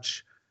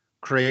watch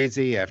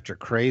crazy after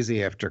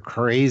crazy after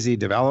crazy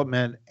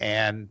development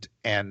and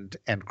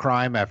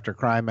crime after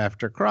crime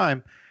after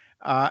crime,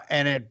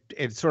 and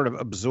it sort of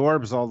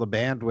absorbs all the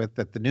bandwidth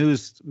that the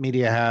news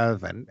media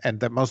have and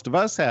that most of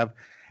us have,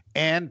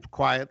 and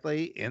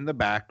quietly in the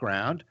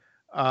background,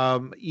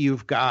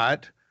 you've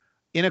got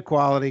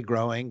inequality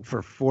growing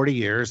for 40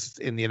 years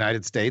in the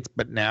United States,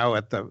 but now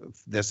at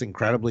this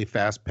incredibly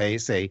fast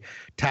pace, a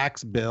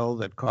tax bill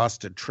that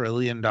cost $1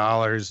 trillion,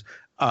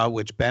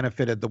 which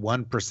benefited the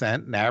 1%,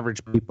 and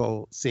average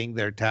people seeing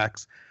their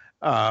taxes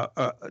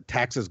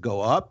go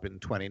up in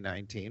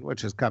 2019,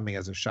 which is coming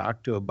as a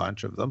shock to a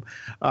bunch of them.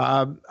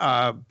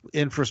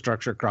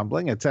 Infrastructure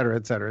crumbling, et cetera,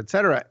 et cetera, et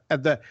cetera.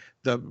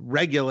 The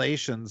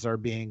regulations are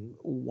being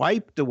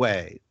wiped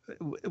away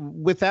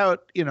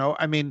without,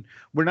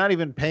 we're not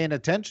even paying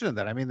attention to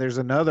that. There's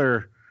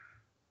another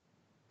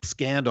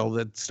scandal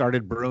that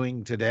started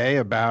brewing today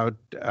about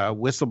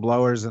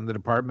whistleblowers in the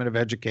Department of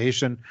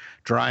Education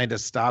trying to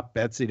stop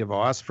Betsy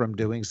DeVos from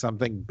doing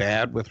something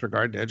bad with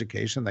regard to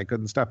education they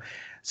couldn't stop.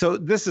 So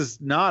this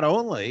is not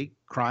only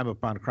crime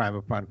upon crime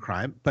upon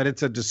crime, but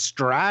it's a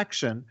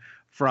distraction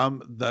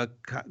from the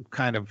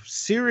kind of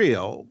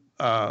serial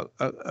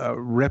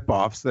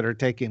ripoffs that are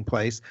taking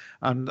place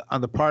on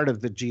the part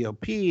of the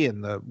GOP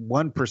and the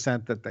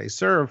 1% that they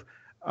serve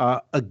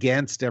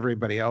against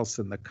everybody else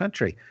in the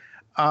country.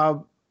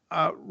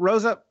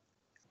 Rosa,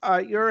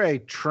 you're a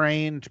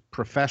trained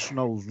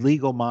professional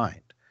legal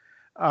mind.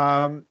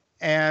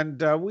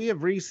 And we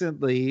have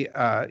recently,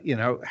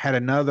 had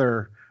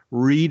another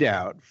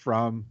readout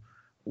from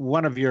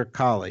one of your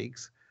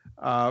colleagues,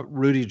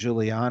 Rudy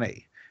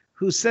Giuliani,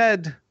 who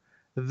said,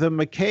 the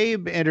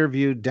McCabe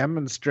interview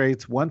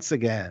demonstrates once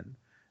again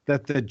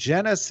that the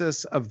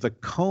genesis of the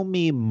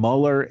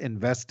Comey-Mueller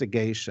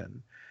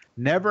investigation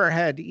never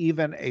had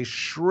even a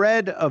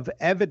shred of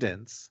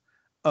evidence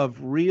of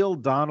real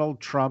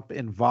Donald Trump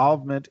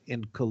involvement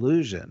in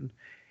collusion.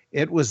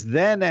 It was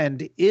then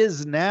and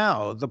is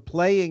now the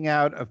playing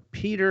out of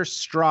Peter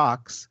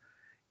Strzok's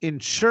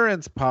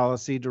insurance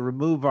policy to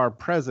remove our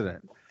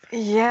president.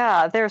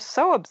 Yeah, they're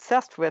so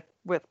obsessed with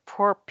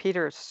poor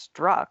Peter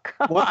Strzok.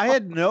 Well, I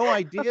had no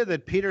idea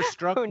that Peter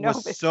Strzok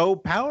was so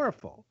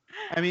powerful.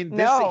 He's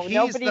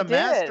the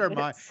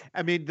mastermind.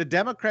 The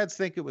Democrats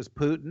think it was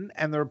Putin,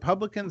 and the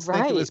Republicans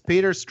think it was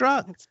Peter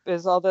Strzok.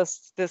 There's all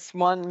this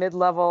one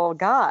mid-level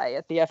guy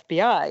at the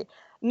FBI.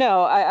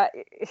 No, I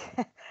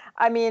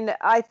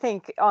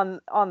think on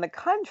the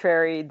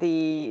contrary,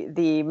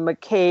 the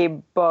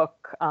McCabe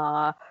book,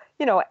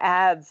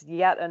 adds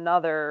yet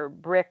another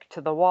brick to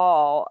the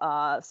wall,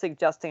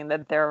 suggesting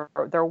that there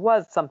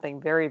was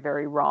something very,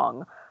 very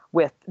wrong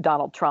with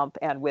Donald Trump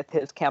and with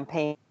his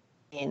campaign's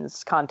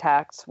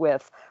contacts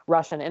with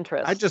Russian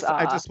interests. I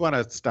just want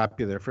to stop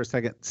you there for a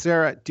second.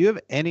 Sarah, do you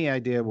have any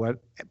idea what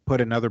put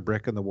another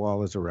brick in the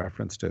wall is a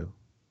reference to?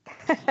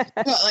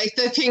 What, like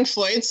the Pink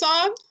Floyd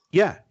song?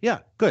 Yeah,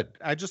 good.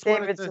 I just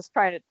David's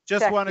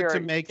wanted to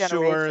make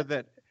sure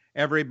that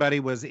everybody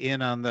was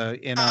in on the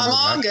I'm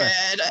all good.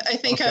 I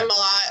think okay. I'm a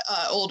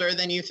lot older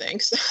than you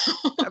think. So.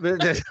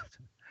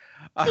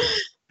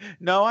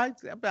 No, I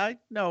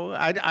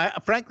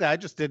frankly, I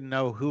just didn't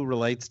know who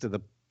relates to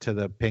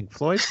the Pink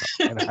Floyd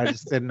song, and I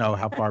just didn't know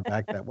how far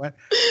back that went.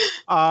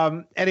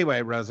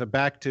 Anyway, Rosa,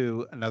 back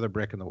to another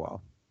brick in the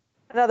wall.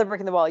 Another brick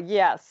in the wall,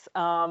 yes.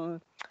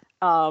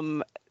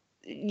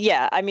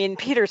 Yeah,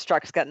 Peter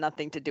Strzok's got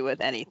nothing to do with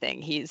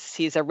anything.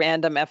 He's a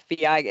random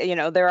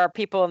FBI. There are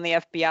people in the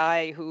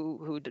FBI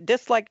who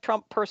dislike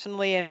Trump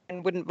personally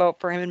and wouldn't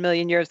vote for him in a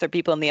million years. There are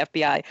people in the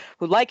FBI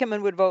who like him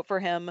and would vote for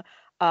him.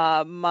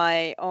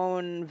 My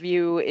own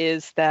view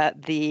is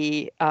that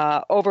the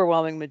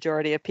overwhelming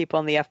majority of people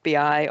in the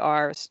FBI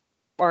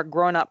are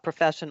grown-up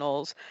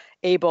professionals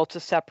able to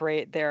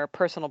separate their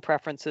personal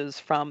preferences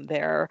from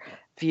their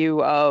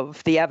view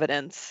of the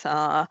evidence.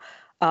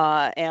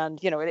 And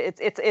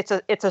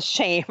it's a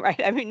shame, right?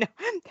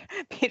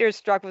 Peter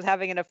Strzok was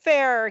having an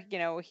affair.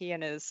 He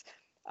and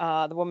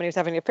the woman he was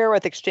having an affair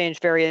with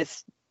exchanged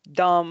various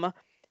dumb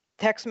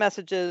text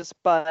messages,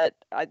 but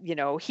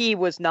he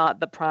was not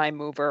the prime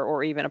mover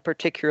or even a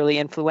particularly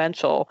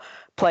influential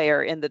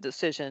player in the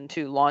decision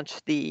to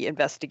launch the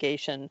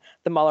investigation,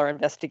 the Mueller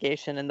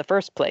investigation in the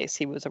first place.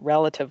 He was a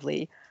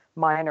relatively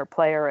minor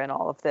player in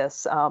all of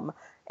this,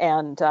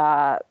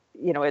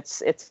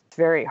 it's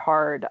very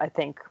hard, I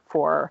think,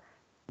 for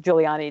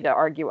Giuliani to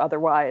argue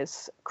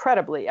otherwise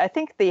credibly. I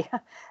think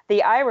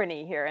the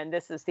irony here, and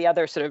this is the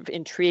other sort of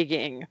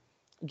intriguing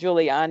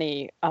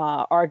Giuliani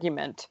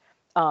argument,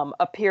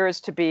 appears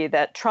to be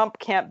that Trump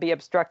can't be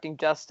obstructing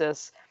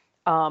justice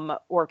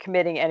or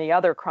committing any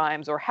other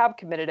crimes or have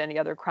committed any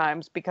other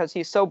crimes because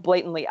he's so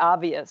blatantly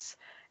obvious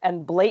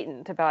and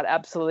blatant about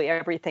absolutely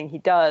everything he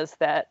does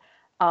that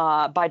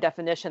by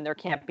definition there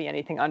can't be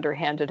anything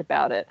underhanded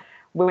about it,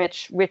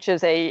 which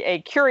is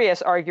a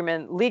curious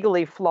argument,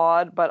 legally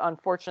flawed, but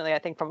unfortunately I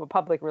think from a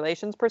public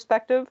relations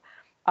perspective,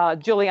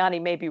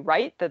 Giuliani may be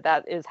right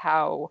that is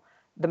how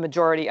the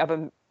majority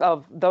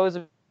of those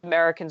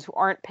Americans who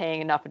aren't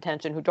paying enough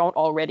attention, who don't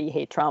already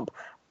hate Trump,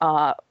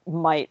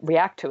 might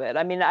react to it.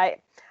 I mean,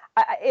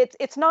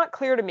 it's not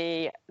clear to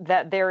me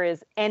that there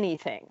is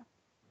anything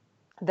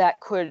that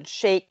could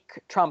shake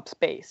Trump's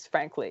base,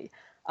 frankly.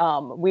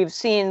 We've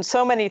seen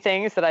so many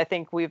things that I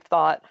think we've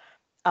thought,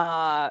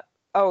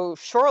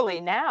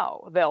 surely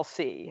now they'll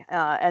see,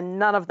 and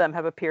none of them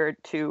have appeared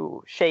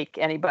to shake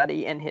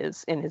anybody in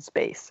his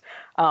base.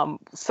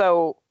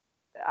 So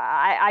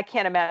I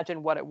can't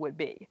imagine what it would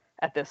be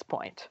at this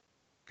point.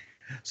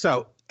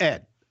 So,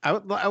 Ed, I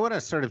want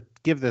to sort of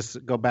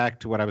go back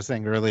to what I was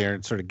saying earlier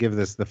and sort of give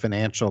this the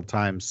Financial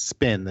Times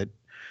spin that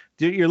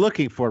you're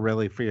looking for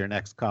really for your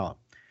next column.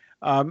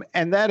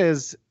 And that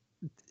is,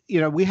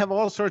 we have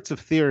all sorts of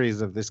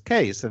theories of this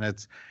case, and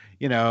it's,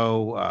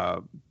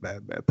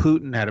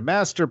 Putin had a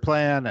master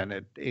plan, and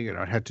it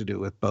had to do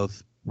with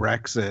both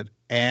Brexit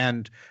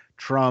and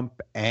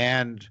Trump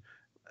and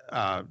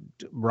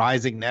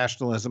rising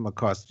nationalism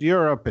across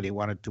Europe, and he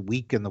wanted to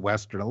weaken the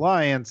Western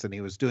alliance, and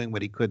he was doing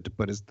what he could to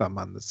put his thumb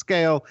on the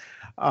scale.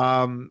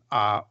 And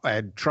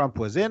Trump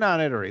was in on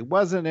it, or he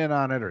wasn't in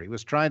on it, or he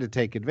was trying to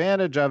take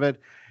advantage of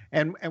it.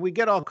 And we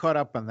get all caught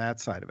up on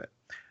that side of it.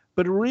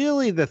 But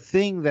really, the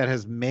thing that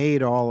has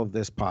made all of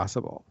this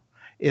possible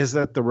is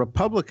that the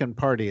Republican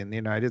Party in the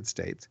United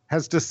States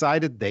has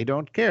decided they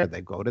don't care. They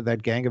go to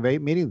that Gang of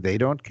Eight meeting. They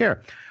don't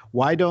care.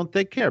 Why don't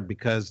they care?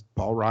 Because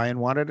Paul Ryan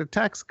wanted a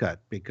tax cut,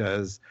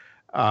 because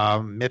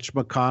Mitch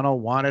McConnell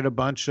wanted a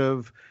bunch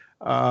of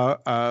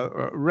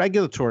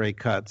regulatory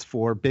cuts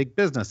for big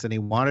business, and he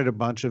wanted a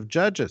bunch of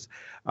judges.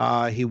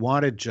 He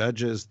wanted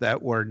judges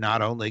that were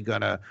not only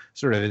going to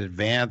sort of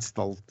advance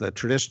the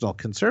traditional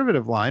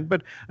conservative line,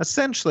 but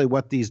essentially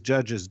what these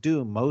judges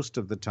do most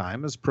of the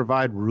time is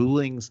provide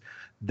rulings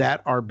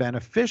that are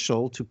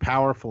beneficial to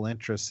powerful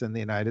interests in the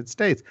United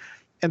States.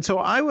 And so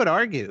I would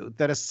argue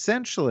that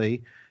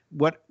essentially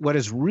what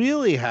has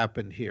really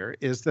happened here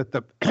is that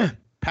the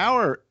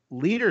power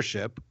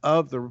leadership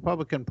of the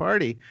Republican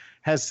Party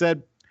has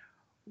said,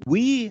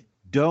 we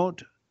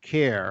don't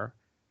care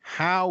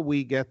how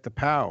we get the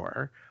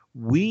power.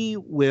 We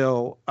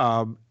will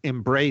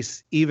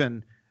embrace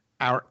even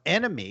our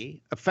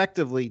enemy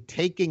effectively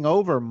taking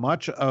over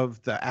much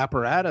of the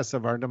apparatus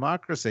of our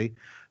democracy,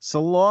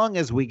 so long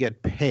as we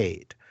get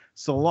paid,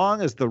 so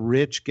long as the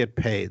rich get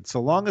paid, so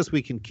long as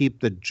we can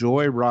keep the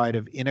joyride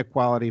of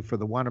inequality for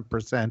the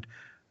 1%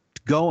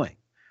 going.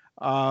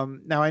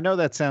 Now, I know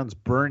that sounds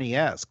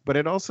Bernie-esque, but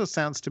it also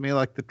sounds to me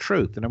like the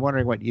truth, and I'm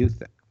wondering what you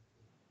think.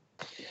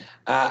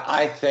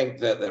 I think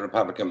that the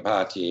Republican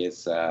Party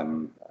is a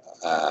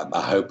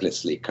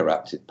hopelessly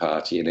corrupted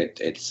party, and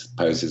it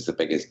poses the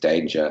biggest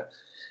danger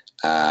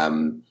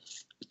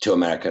to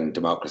American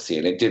democracy,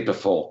 and it did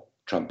before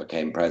Trump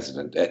became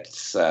president.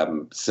 Its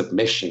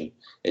submission,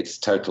 its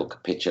total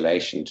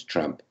capitulation to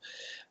Trump,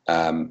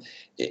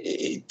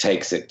 it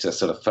takes it to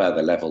sort of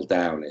further level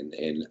down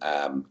in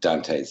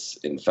Dante's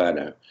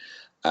Inferno.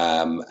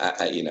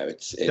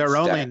 There are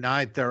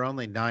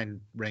only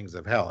 9 rings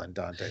of hell in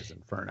Dante's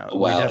Inferno.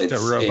 Well, we have to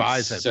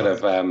revise it. Sort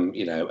of,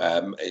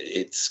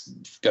 it's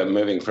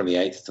moving from the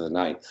 8th to the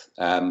 9th,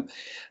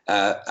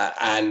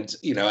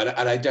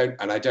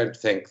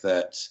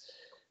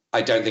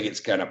 I don't think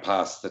it's going to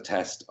pass the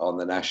test on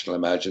the national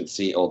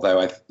emergency.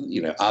 Although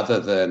other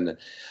than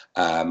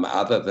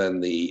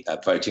the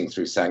voting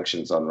through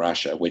sanctions on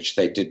Russia, which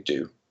they did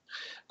do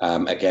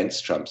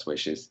against Trump's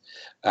wishes,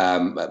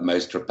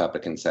 most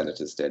Republican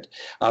senators did.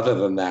 Other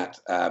than that,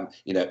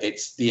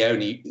 it's the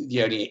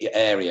only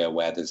area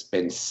where there's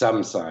been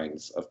some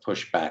signs of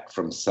pushback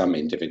from some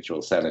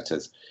individual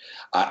senators.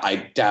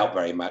 I doubt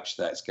very much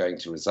that's going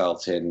to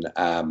result in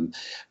a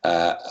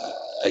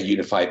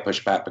unified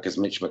pushback, because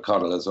Mitch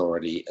McConnell has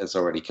already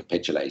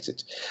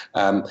capitulated.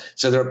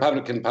 So the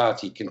Republican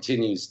Party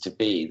continues to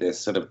be this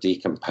sort of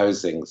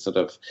decomposing, sort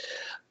of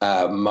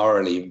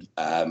morally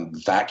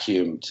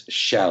vacuumed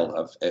shell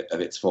of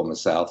its former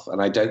self,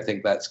 and I don't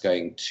think that's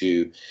going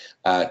to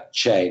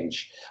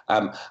change.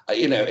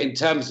 In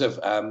terms of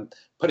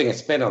putting a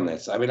spin on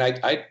this, I mean,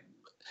 I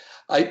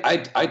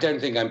don't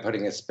think I'm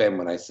putting a spin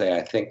when I say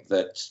I think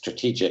that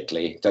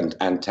strategically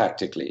and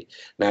tactically,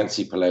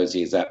 Nancy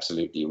Pelosi is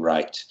absolutely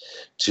right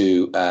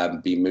to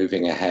be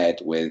moving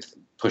ahead with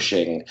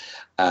pushing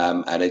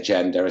an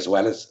agenda, as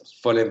well as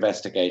full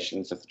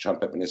investigations of the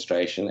Trump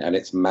administration and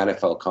its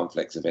manifold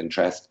conflicts of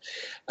interest,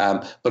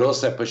 but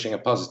also pushing a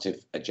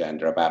positive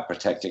agenda about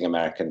protecting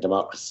American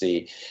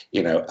democracy,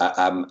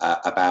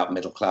 about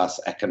middle-class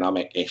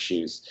economic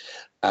issues,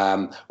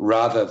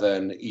 rather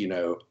than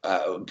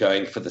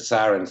going for the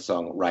siren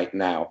song right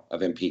now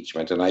of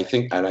impeachment. And I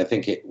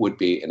think it would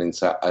be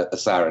a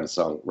siren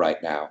song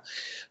right now.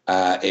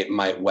 It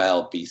might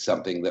well be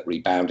something that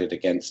rebounded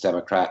against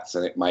Democrats,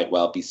 and it might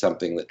well be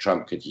something that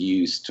Trump could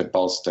use to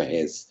bolster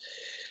his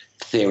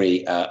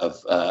theory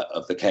of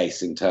the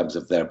case in terms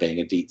of there being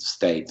a deep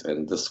state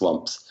and the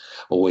swamps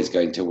always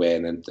going to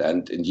win,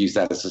 and use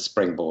that as a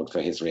springboard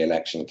for his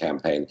re-election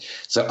campaign.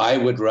 So I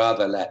would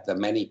rather let the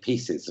many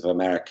pieces of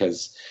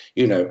America's,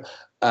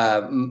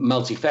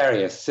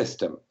 multifarious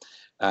system,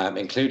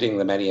 including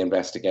the many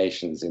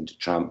investigations into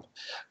Trump,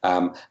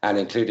 and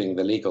including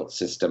the legal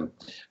system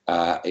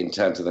in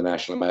terms of the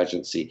national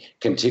emergency,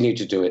 continue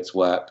to do its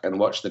work, and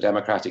watch the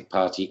Democratic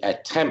Party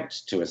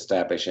attempt to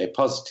establish a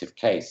positive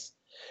case,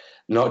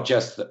 not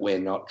just that we're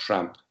not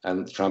Trump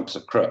and Trump's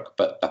a crook,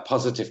 but a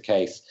positive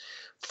case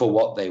for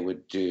what they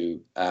would do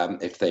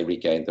if they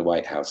regained the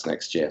White House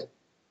next year.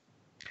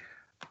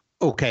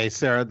 Okay,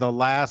 Sarah, the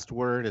last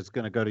word is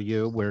going to go to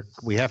you.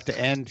 We have to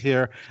end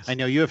here. I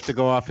know you have to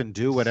go off and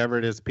do whatever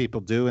it is people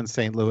do in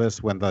St.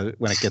 Louis when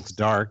it gets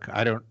dark.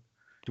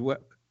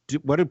 What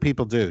do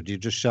people do? Do you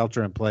just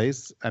shelter in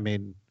place? I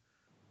mean,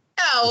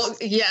 oh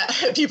yeah,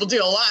 people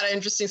do a lot of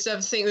interesting stuff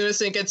in St. Louis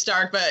when it gets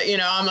dark. But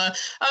I'm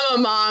a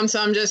mom,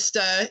 so I'm just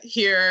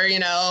here,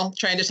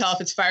 trying to tell if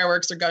it's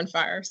fireworks or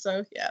gunfire.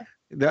 So yeah.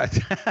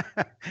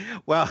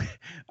 Well,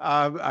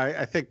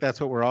 I think that's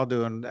what we're all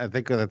doing. I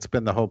think that's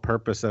been the whole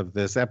purpose of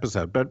this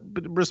episode. But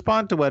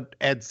respond to what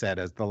Ed said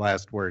as the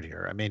last word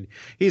here. I mean,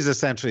 he's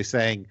essentially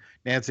saying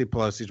Nancy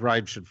Pelosi's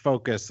right should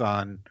focus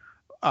on,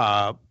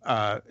 a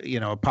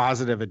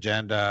positive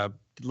agenda.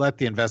 Let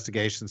the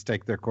investigations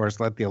take their course.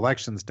 Let the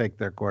elections take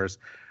their course.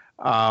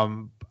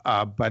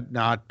 But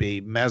not be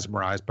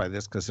mesmerized by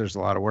this, because there's a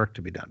lot of work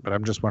to be done. But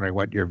I'm just wondering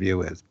what your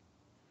view is.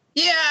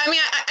 Yeah, I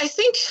mean, I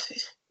think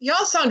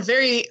y'all sound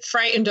very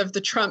frightened of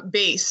the Trump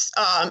base.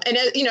 And,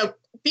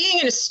 being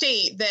in a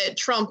state that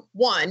Trump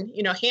won,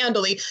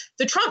 handily,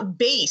 the Trump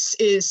base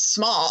is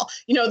small.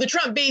 The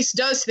Trump base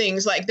does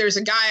things like, there's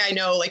a guy I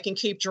know, like in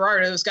Cape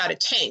Girardeau, who's got a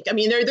tank. I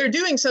mean, they're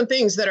doing some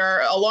things that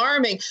are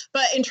alarming.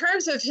 But in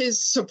terms of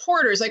his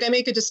supporters, like, I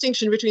make a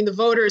distinction between the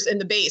voters and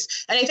the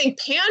base. And I think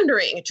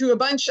pandering to a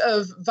bunch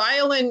of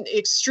violent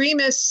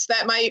extremists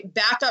that might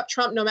back up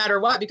Trump no matter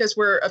what, because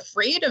we're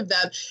afraid of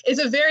them, is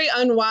a very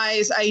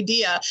unwise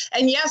idea.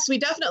 And yes, we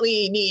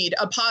definitely need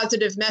a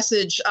positive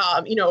message,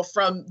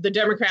 from the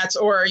Democrats,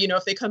 or,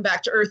 if they come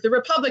back to earth, the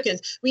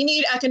Republicans. We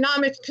need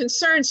economic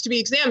concerns to be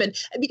examined,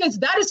 because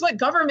that is what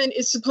government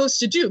is supposed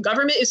to do.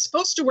 Government is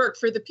supposed to work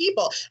for the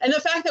people. And the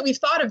fact that we've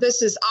thought of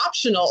this as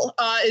optional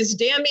is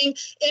damning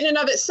in and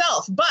of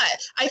itself.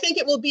 But I think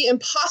it will be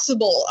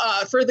impossible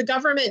for the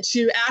government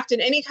to act in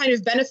any kind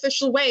of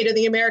beneficial way to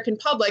the American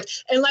public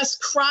unless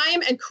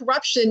crime and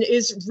corruption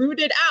is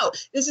rooted out.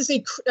 This is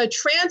a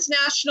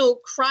transnational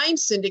crime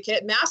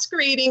syndicate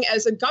masquerading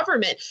as a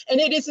government,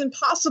 and it is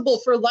impossible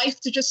for life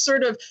to just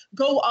sort of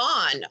go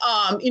on,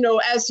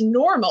 as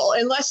normal,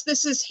 unless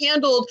this is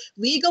handled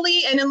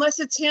legally and unless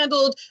it's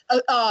handled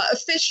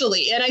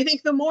officially. And I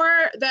think the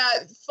more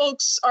that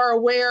folks are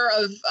aware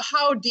of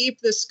how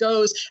deep this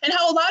goes and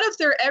how a lot of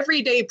their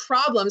everyday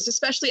problems,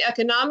 especially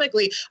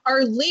economically,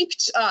 are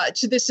linked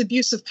to this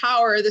abuse of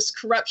power, this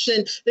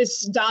corruption,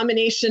 this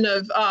domination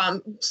of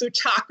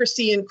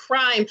plutocracy and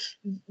crime,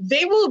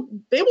 they will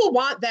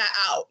want that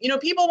out.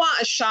 People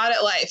want a shot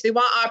at life. They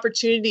want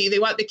opportunity. They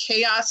want the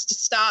chaos to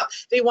stop.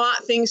 They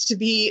want things to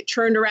be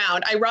turned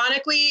around.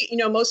 Ironically,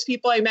 most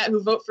people I met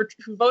who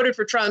voted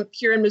for Trump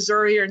here in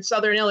Missouri or in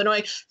Southern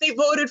Illinois, they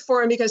voted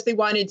for him because they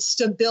wanted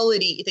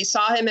stability. They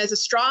saw him as a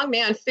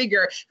strongman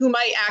figure who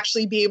might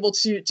actually be able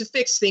to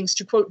fix things,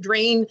 to quote,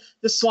 drain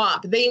the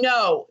swamp. They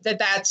know that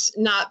that's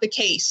not the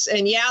case.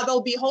 And yeah,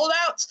 there'll be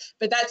holdouts,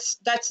 but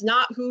that's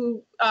not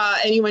who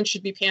anyone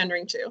should be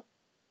pandering to.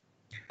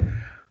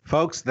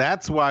 Folks,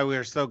 that's why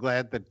we're so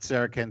glad that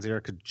Sarah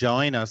Kendzior could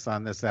join us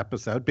on this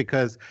episode,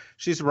 because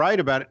she's right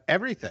about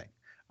everything.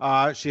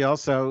 She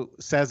also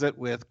says it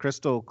with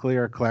crystal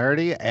clear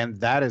clarity, and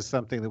that is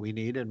something that we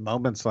need in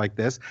moments like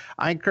this.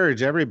 I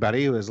encourage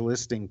everybody who is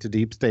listening to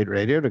Deep State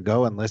Radio to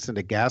go and listen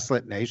to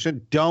Gaslit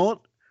Nation. Don't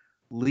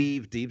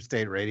leave Deep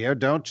State Radio.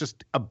 Don't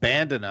just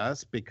abandon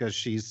us because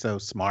she's so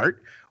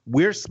smart.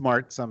 We're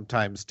smart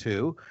sometimes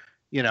too.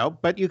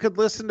 But you could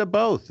listen to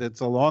both.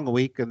 It's a long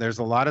week, and there's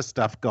a lot of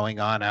stuff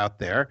going on out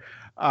there.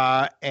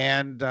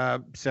 And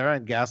Sarah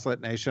and Gaslit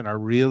Nation are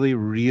really,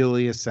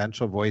 really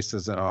essential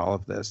voices in all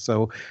of this.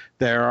 So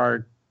there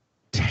are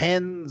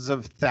tens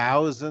of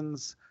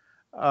thousands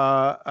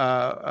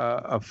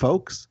of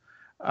folks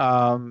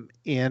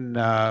in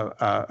our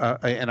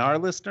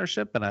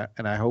listenership,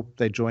 and I hope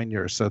they join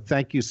yours. So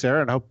thank you,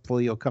 Sarah, and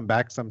hopefully you'll come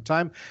back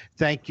sometime.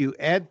 Thank you,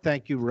 Ed.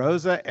 Thank you,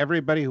 Rosa.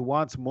 Everybody who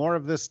wants more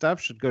of this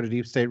stuff should go to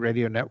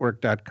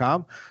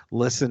DeepStateRadioNetwork.com,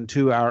 listen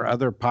to our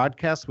other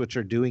podcasts, which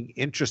are doing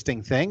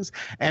interesting things,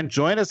 and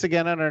join us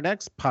again on our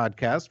next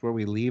podcast where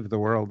we leave the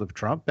world of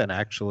Trump and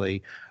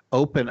actually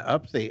open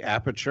up the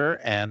aperture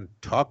and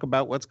talk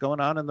about what's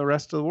going on in the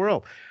rest of the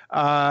world.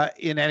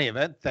 In any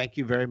event, thank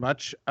you very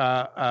much,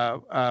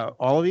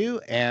 all of you,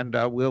 and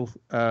we'll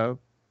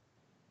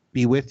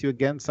be with you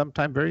again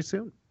sometime very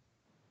soon.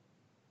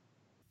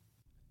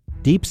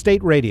 Deep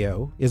State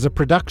Radio is a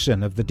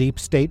production of the Deep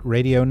State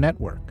Radio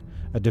Network,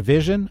 a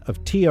division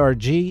of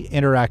TRG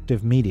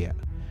Interactive Media.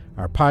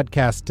 Our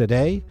podcast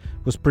today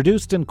was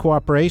produced in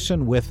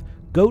cooperation with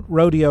Goat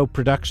Rodeo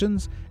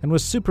Productions and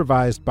was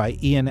supervised by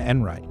Ian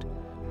Enright.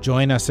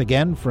 Join us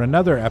again for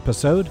another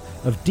episode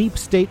of Deep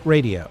State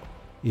Radio.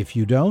 If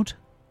you don't,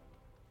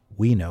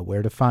 we know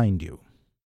where to find you.